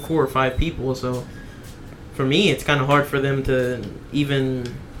 4 or 5 people. So for me, it's kind of hard for them to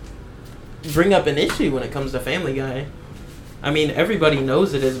even bring up an issue when it comes to Family Guy. I mean, everybody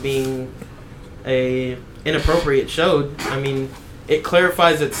knows it as being a inappropriate show. I mean, it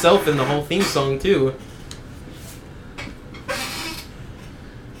clarifies itself in the whole theme song too.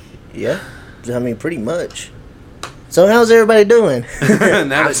 Yeah, I mean, pretty much. So how's everybody doing? Now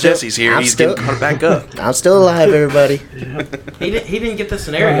that Jesse's here, he's getting caught back up. I'm still alive, everybody. He didn't get the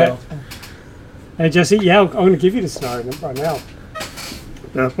scenario. Hey Jesse, yeah, I'm going to give you the scenario right now.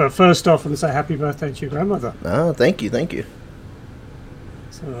 But first off, I'm going to say happy birthday to your grandmother. Oh, thank you.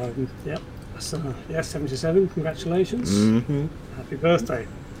 So, so 77, congratulations. Mm-hmm. Happy birthday.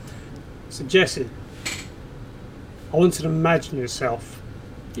 So Jesse, I want you to imagine yourself.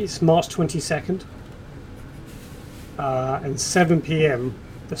 It's March 22nd. And 7 p.m.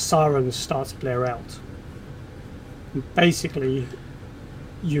 the sirens start to blare out. And basically,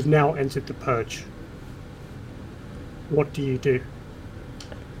 you've now entered the purge. What do you do?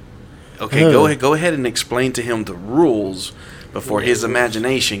 Okay, go ahead and explain to him the rules before his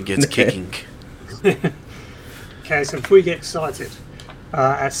imagination gets kicking. Okay, so before we get excited,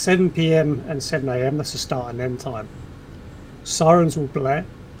 at 7 p.m. and 7 a.m. that's the start and end time. Sirens will blare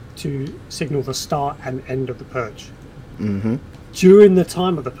to signal the start and end of the purge. Mm-hmm. During the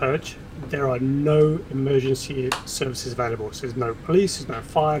time of the purge, there are no emergency services available. So there's no police, there's no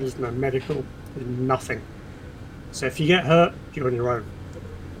fire, there's no medical, there's nothing. So if you get hurt, you're on your own.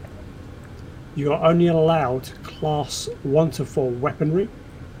 You are only allowed class 1 to 4 weaponry.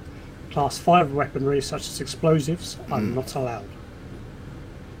 Class 5 weaponry, such as explosives, are not allowed.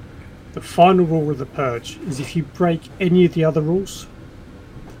 The final rule of the purge is if you break any of the other rules,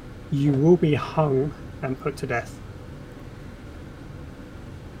 you will be hung and put to death.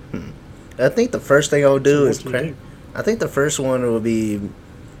 I think the first thing I'll do is what do you crack. I think the first one will be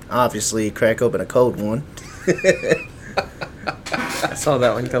obviously crack open a cold one. I saw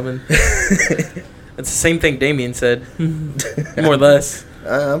that one coming. It's the same thing Damien said, more or less.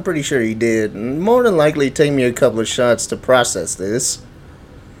 I'm pretty sure he did. More than likely take me a couple of shots to process this.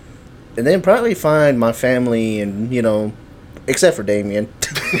 And then probably find my family and, except for Damien.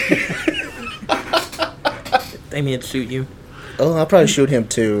 Damien shoot you. Oh, I'll probably shoot him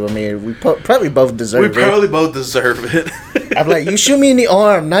too. I mean, we probably both deserve it. We probably both deserve it. I'm like, you shoot me in the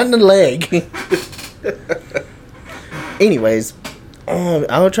arm, not in the leg. Anyways,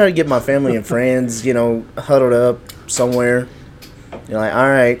 I'll try to get my family and friends, huddled up somewhere. Like, all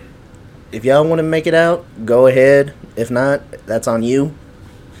right, if y'all want to make it out, go ahead. If not, that's on you.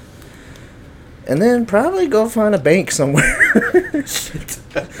 And then probably go find a bank somewhere. I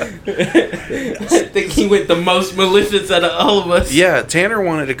think he went the most malicious out of all of us. Yeah, Tanner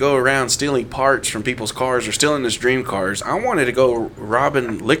wanted to go around stealing parts from people's cars or stealing his dream cars. I wanted to go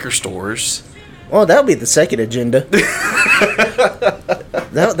robbing liquor stores. Well, that would be the second agenda.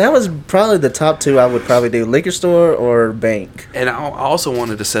 that was probably the top two I would probably do. Liquor store or bank. And I also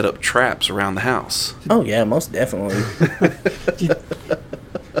wanted to set up traps around the house. Oh, yeah, most definitely.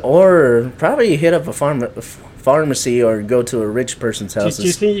 Or probably hit up a pharmacy or go to a rich person's house. Do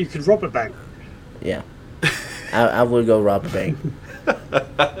you think you could rob a bank? Yeah. I would go rob a bank.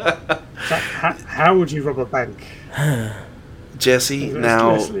 So how would you rob a bank? Jesse,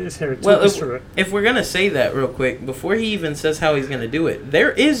 now... Let's hear it. Well, through it. if we're going to say that real quick, before he even says how he's going to do it,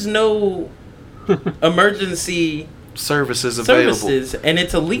 there is no emergency services available. And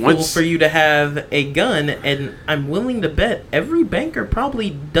it's illegal for you to have a gun, and I'm willing to bet every banker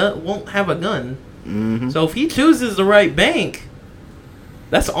probably won't have a gun. Mm-hmm. So if he chooses the right bank,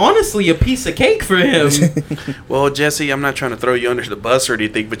 that's honestly a piece of cake for him. Well, Jesse, I'm not trying to throw you under the bus or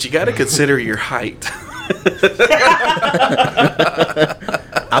anything, but you got to consider your height.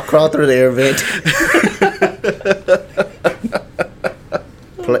 I'll crawl through the air vent.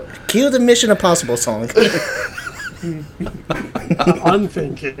 Cue the Mission Impossible song. I'm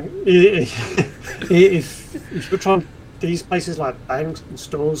thinking if you're trying these places like banks and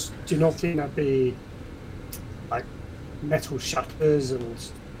stores, do you not think that'd be like metal shutters and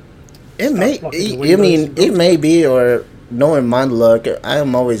it may? blocking the I mean, windows? it may be. Or knowing my luck, I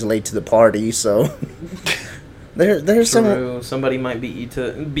am always late to the party, so there's some. Somebody might beat you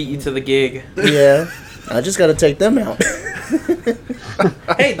to the gig. Yeah, I just got to take them out.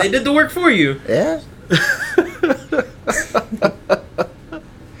 Hey, they did the work for you. Yeah.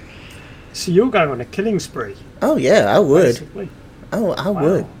 So you're going on a killing spree. Oh yeah, I would. Basically. Oh, I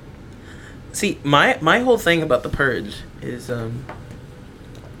would. See, my whole thing about the purge is, do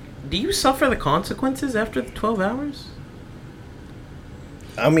you suffer the consequences after the 12 hours?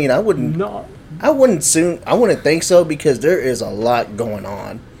 I mean, I wouldn't. Not. I wouldn't think so, because there is a lot going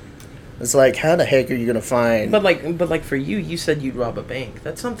on. It's like, how the heck are you gonna find? But like for you said you'd rob a bank.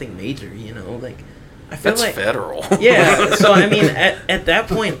 That's something major, you know. Like, I feel That's like federal. Yeah. So I mean, at that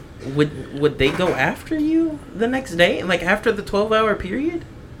point, would they go after you the next day, like after the 12-hour period?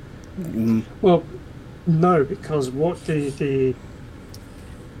 Well, no, because what the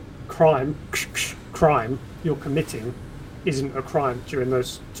crime you're committing isn't a crime during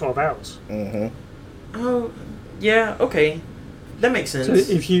those 12 hours. Mm-hmm. Oh, yeah. Okay, that makes sense. So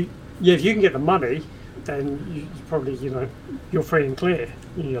if you can get the money, then you probably, you're free and clear.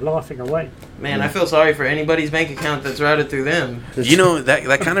 You're laughing away. Man, I feel sorry for anybody's bank account that's routed through them. You know,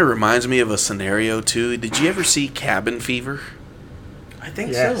 that kind of reminds me of a scenario, too. Did you ever see Cabin Fever? I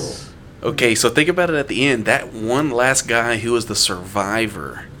think Yes. so. Okay, so think about it at the end. That one last guy who was the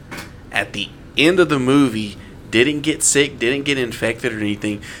survivor at the end of the movie didn't get sick, didn't get infected or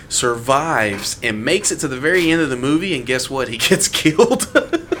anything, survives and makes it to the very end of the movie, and guess what? He gets killed.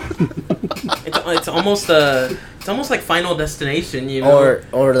 It's almost like Final Destination, you know.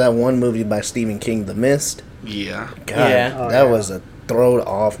 Or that one movie by Stephen King, The Mist. Yeah. God, Yeah. that was a thrown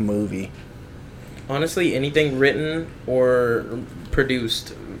off movie. Honestly, anything written or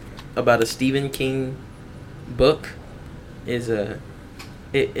produced about a Stephen King book is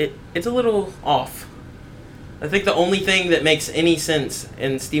it's a little off. I think the only thing that makes any sense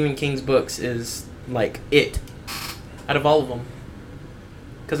in Stephen King's books is like It, out of all of them.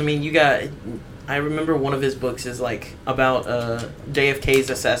 Because I mean, I remember one of his books is like about JFK's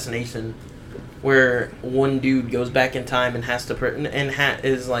assassination, where one dude goes back in time and has to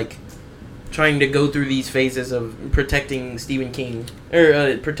is like trying to go through these phases of protecting Stephen King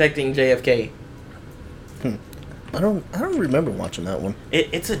or protecting JFK. I don't remember watching that one.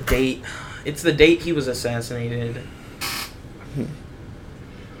 It's a date. It's the date he was assassinated.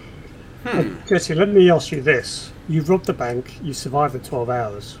 Jesse, let me ask you this. You robbed the bank, you survived the 12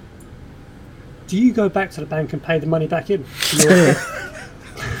 hours. Do you go back to the bank and pay the money back in? Just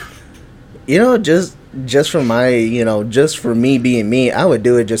for just for me being me, I would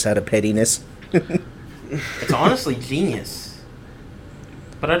do it just out of pettiness. It's honestly genius.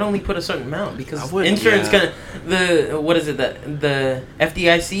 But I'd only put a certain amount because insurance yeah. the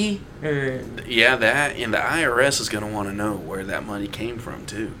FDIC or that, and the IRS is gonna want to know where that money came from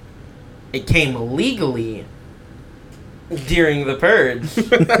too. It came illegally during the purge.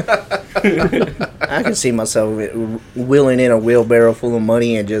 I can see myself wheeling in a wheelbarrow full of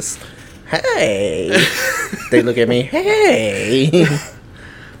money and just, hey. They look at me, hey.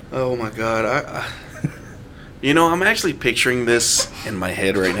 Oh my God! I'm actually picturing this in my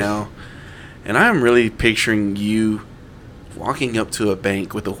head right now, and I'm really picturing you walking up to a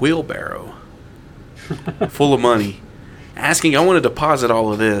bank with a wheelbarrow full of money, asking, "I want to deposit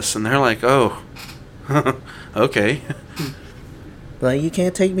all of this," and they're like, "Oh, okay." Like, you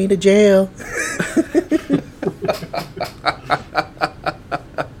can't take me to jail.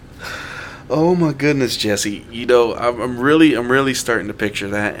 Oh my goodness, Jesse! I'm really starting to picture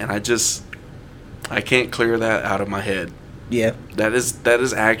that, and I can't clear that out of my head. Yeah, that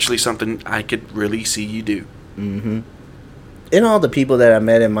is actually something I could really see you do. Mm-hmm. And all the people that I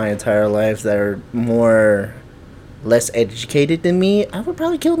met in my entire life that are less educated than me, I would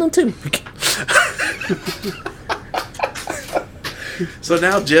probably kill them too. So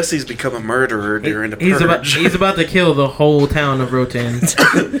now Jesse's become a murderer during the purge. He's about to kill the whole town of Rotan.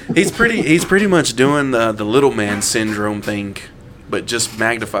 He's pretty much doing the little man syndrome thing, but just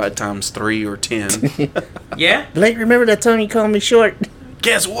magnified times 3 or 10. Yeah? Blake, remember that time you called me short?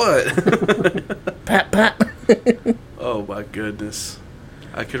 Guess what? Pop, pop. Oh my goodness.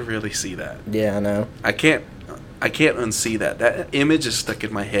 I could really see that. Yeah, I know. I can't unsee that. That image is stuck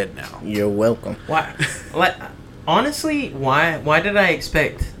in my head now. You're welcome. Why? Honestly, why did I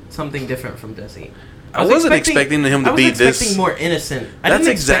expect something different from Jesse? I wasn't expecting him to be this. I was expecting more innocent. That's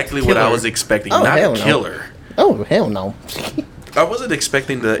exactly what I was expecting. Not a killer. Oh, hell no. I wasn't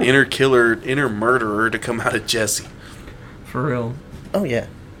expecting the inner murderer to come out of Jesse. For real. Oh, yeah.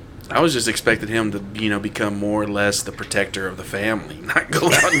 I was just expecting him to, become more or less the protector of the family, not go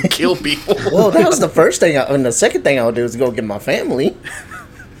out and kill people. Well, that was the first thing. And the second thing I would do is go get my family.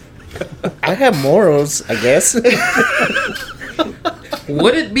 I have morals, I guess.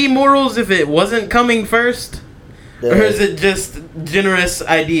 Would it be morals if it wasn't coming first? Or is it just generous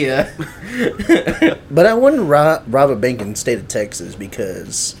idea? But I wouldn't rob a bank in the state of Texas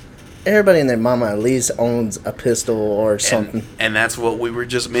because everybody and their mama at least owns a pistol or something. And that's what we were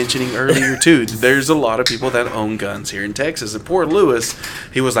just mentioning earlier, too. There's a lot of people that own guns here in Texas. And poor Lewis,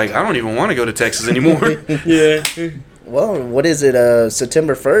 he was like, I don't even want to go to Texas anymore. Yeah. Well, what is it?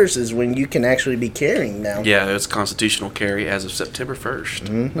 September 1st is when you can actually be carrying now. Yeah, it's constitutional carry as of September 1st.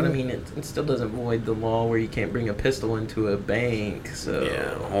 Mm-hmm. But I mean, it still doesn't void the law where you can't bring a pistol into a bank. So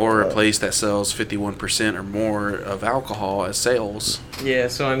yeah, or a place that sells 51% or more of alcohol as sales. Yeah,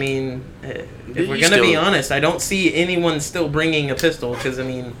 so I mean, if we're gonna be honest, I don't see anyone still bringing a pistol because I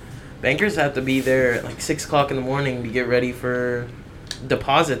mean, bankers have to be there at like 6 o'clock in the morning to get ready for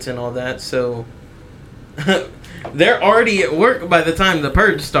deposits and all that. So. They're already at work by the time the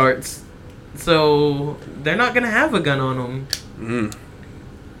purge starts, so they're not gonna have a gun on them.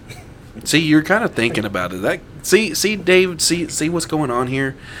 See, you're kind of thinking about it. See, Dave, see what's going on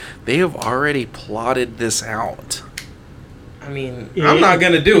here. They have already plotted this out. I mean, I'm not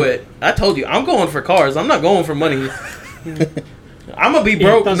gonna do it. I told you, I'm going for cars. I'm not going for money. I'm gonna be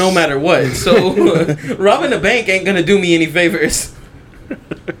broke no matter what. So robbing a bank ain't gonna do me any favors.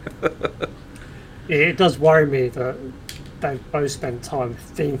 It does worry me that they both spend time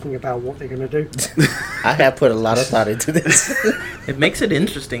thinking about what they're going to do. I have put a lot of thought into this. It makes it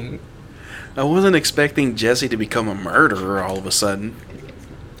interesting. I wasn't expecting Jesse to become a murderer all of a sudden.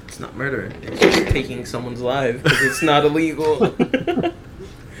 It's not murder. It's just taking someone's life because it's not illegal.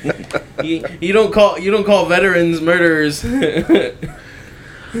 you don't call veterans murderers.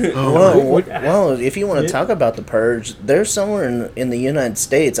 Well, if you want to talk about the purge, there's somewhere in the United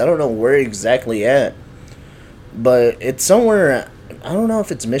States. I don't know where exactly at, but it's somewhere. I don't know if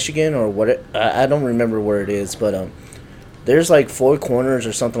it's Michigan or what. I don't remember where it is, but there's like 4 corners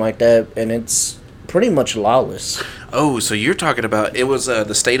or something like that, and it's pretty much lawless. Oh, so you're talking about it was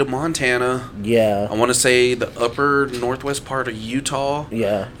the state of Montana. Yeah. I want to say the upper northwest part of Utah.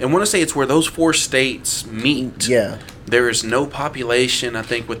 Yeah. I want to say it's where those 4 states meet. Yeah. There is no population, I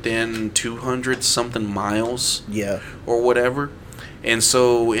think, within 200-something miles. Yeah. Or whatever. And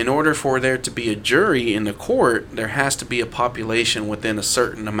so in order for there to be a jury in the court, there has to be a population within a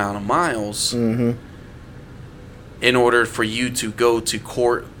certain amount of miles. Mm-hmm. In order for you to go to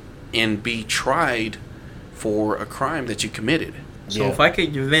court and be tried for a crime that you committed. So if I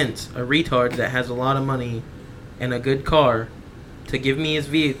could convince a retard that has a lot of money and a good car to give me his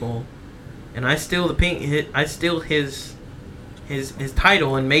vehicle, and I steal his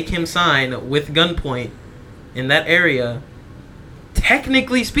title and make him sign with gunpoint in that area,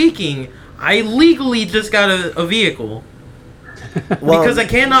 technically speaking, I legally just got a vehicle. Well, because I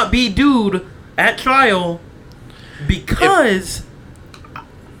cannot be dude at trial because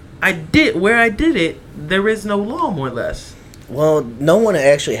I did it, there is no law, more or less. Well, no one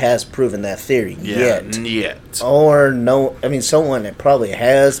actually has proven that theory yet. Or no, I mean, someone that probably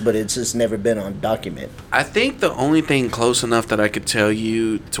has, but it's just never been on document. I think the only thing close enough that I could tell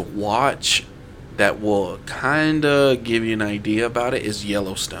you to watch that will kind of give you an idea about it is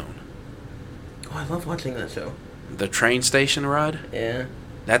Yellowstone. Oh, I love watching that show. The train station ride? Yeah.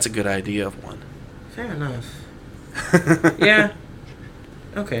 That's a good idea of one. Fair enough. Yeah.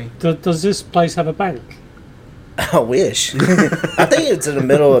 Okay. Does this place have a bank? I wish. I think it's in the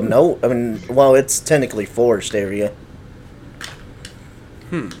middle of it's technically forest area.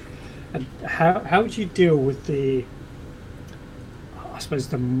 And how would you deal with the, I suppose,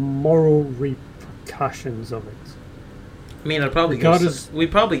 the moral repercussions of it? I mean, we'd probably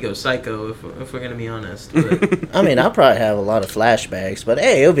go psycho if we're gonna be honest. But. I mean, I'll probably have a lot of flashbacks, but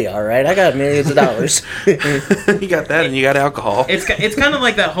hey, it'll be all right. I got millions of dollars. You got that, and you got alcohol. It's kind of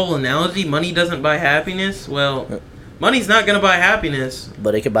like that whole analogy: money doesn't buy happiness. Well, money's not gonna buy happiness,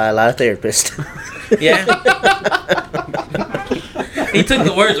 but it could buy a lot of therapists. Yeah. He took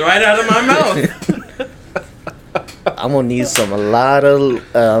the words right out of my mouth. I'm gonna need a lot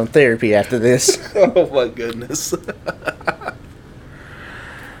of therapy after this. Oh my goodness.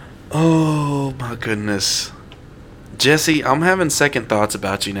 Oh my goodness. Jesse, I'm having second thoughts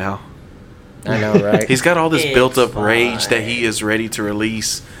about you now. I know, right? He's got all this built up rage that he is ready to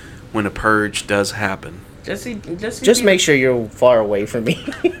release when a purge does happen. Jesse just make sure you're far away from me.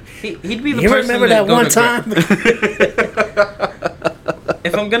 He'd be the you person remember that one time?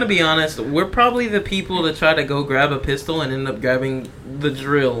 If I'm gonna be honest, we're probably the people that try to go grab a pistol and end up grabbing the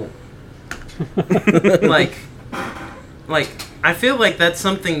drill. like, I feel like that's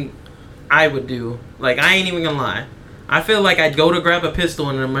something I would do. Like, I ain't even gonna lie. I feel like I'd go to grab a pistol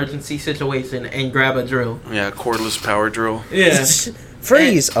in an emergency situation and grab a drill. Yeah, cordless power drill. Yeah.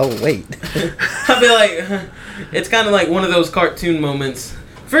 Freeze! Oh, wait. I'd be like, it's kind of like one of those cartoon moments.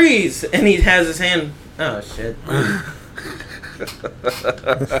 Freeze! And he has his hand. Oh, shit.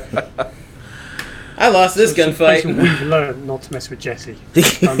 I lost this gunfight. We've learned not to mess with Jesse.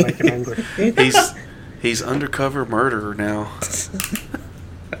 Don't make him angry. He's undercover murderer now.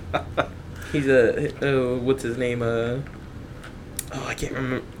 He's what's his name? I can't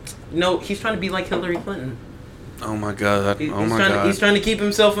remember. No, he's trying to be like Hillary Clinton. Oh my god! He's trying to keep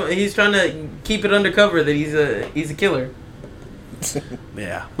himself. He's trying to keep it undercover that he's a killer.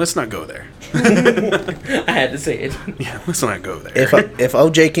 Yeah, let's not go there. I had to say it. Yeah, let's not go there. If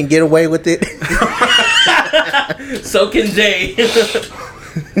OJ can get away with it, so can Jay.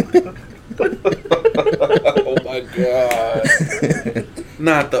 Oh my god!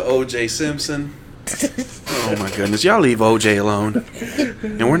 Not the OJ Simpson. Oh my goodness! Y'all leave OJ alone.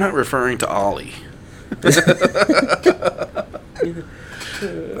 And we're not referring to Ollie.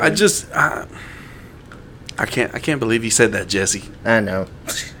 I can't believe you said that, Jesse. I know.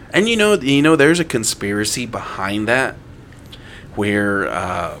 And you know, there's a conspiracy behind that,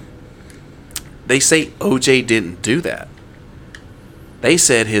 where they say OJ didn't do that. They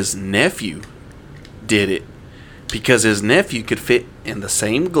said his nephew did it because his nephew could fit in the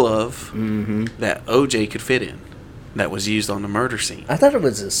same glove that OJ could fit in, that was used on the murder scene. I thought it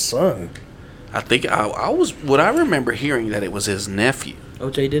was his son. I think I remember hearing that it was his nephew.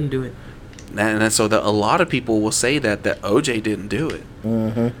 OJ didn't do it. And so a lot of people will say that OJ didn't do it.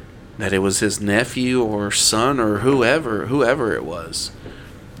 Mm-hmm. That it was his nephew or son or whoever it was,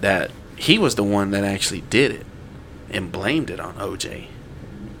 that he was the one that actually did it and blamed it on OJ.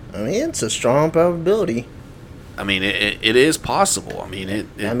 I mean, it's a strong probability. I mean, it is possible. I mean,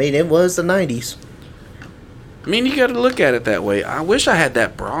 it was the 90s. I mean, you got to look at it that way. I wish I had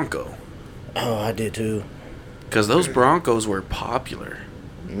that Bronco. Oh, I did too. Because those Broncos were popular.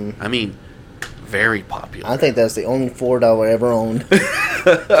 I mean, very popular. I think that's the only Ford I ever owned.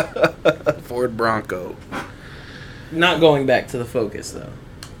 Ford Bronco. Not going back to the Focus, though.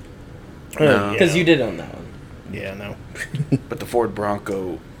 Because you did own that one. Yeah, no. But the Ford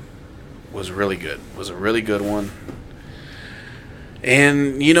Bronco was really good. Was a really good one.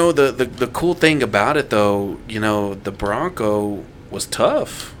 And, you know, the cool thing about it, though, you know, the Bronco was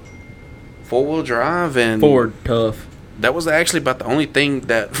tough. Four-wheel drive and... Ford, tough. That was actually about the only thing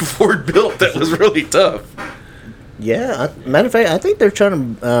that Ford built that was really tough. Yeah, matter of fact, I think they're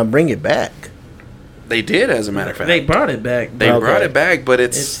trying to bring it back. They did, as a matter of fact. They brought it back. They brought it back, but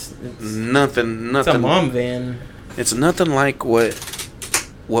it's nothing. It's a mom van. It's nothing like what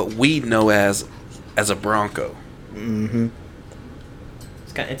we know as a Bronco. Mm-hmm.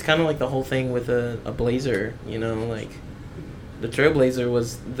 It's kind of like the whole thing with a Blazer, you know, like the Trailblazer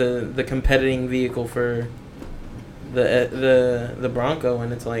was the competing vehicle for the Bronco,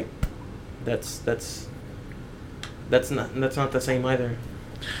 and it's like that's That's not the same either.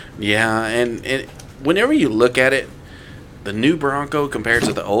 Yeah, and whenever you look at it, the new Bronco compared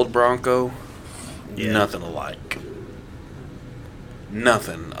to the old Bronco, nothing alike.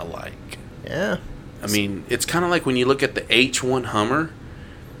 Nothing alike. Yeah. I mean, it's kind of like when you look at the H1 Hummer,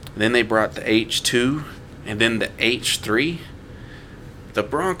 then they brought the H2, and then the H3. The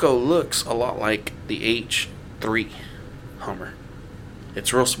Bronco looks a lot like the H3 Hummer.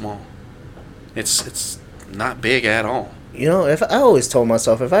 It's real small. It's not big at all. You know, if I always told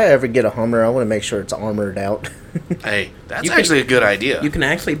myself if I ever get a Hummer, I want to make sure it's armored out. Hey, that's actually a good idea. You can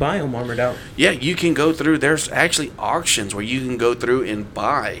actually buy them armored out. Yeah, you can go through. There's actually auctions where you can go through and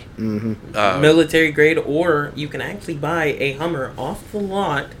buy military grade, or you can actually buy a Hummer off the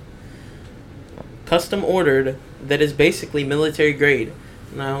lot, custom ordered, that is basically military grade.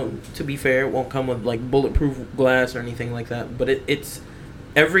 Now, to be fair, it won't come with like bulletproof glass or anything like that, but it's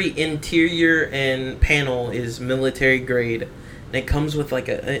every interior and panel is military grade, and it comes with like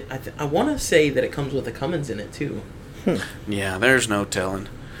I want to say that it comes with a Cummins in it too. Yeah, there's no telling.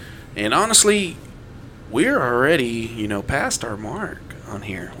 And honestly, we're already, past our mark on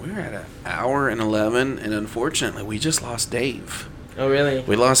here. We're at an hour and 11, and unfortunately, we just lost Dave. Oh, really?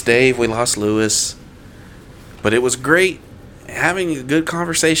 We lost Dave. We lost Lewis. But it was great having a good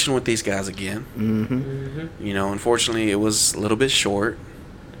conversation with these guys again. Mm-hmm. Unfortunately, it was a little bit short.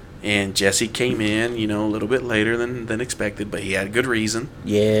 And Jesse came in, a little bit later than expected, but he had a good reason.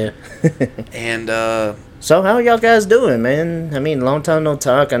 Yeah. And, so how y'all guys doing, man? I mean, long time no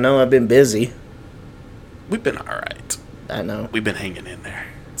talk. I know I've been busy. We've been all right. I know. We've been hanging in there.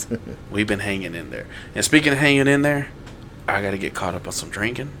 We've been hanging in there. And speaking of hanging in there, I got to get caught up on some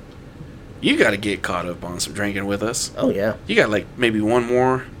drinking. You got to get caught up on some drinking with us. Oh, yeah. You got like maybe one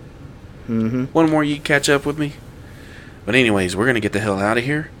more. Mm-hmm. One more you catch up with me. But anyways, we're going to get the hell out of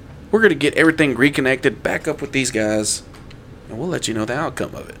here. We're going to get everything reconnected, back up with these guys, and we'll let you know the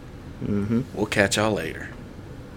outcome of it. Mm-hmm. We'll catch y'all later.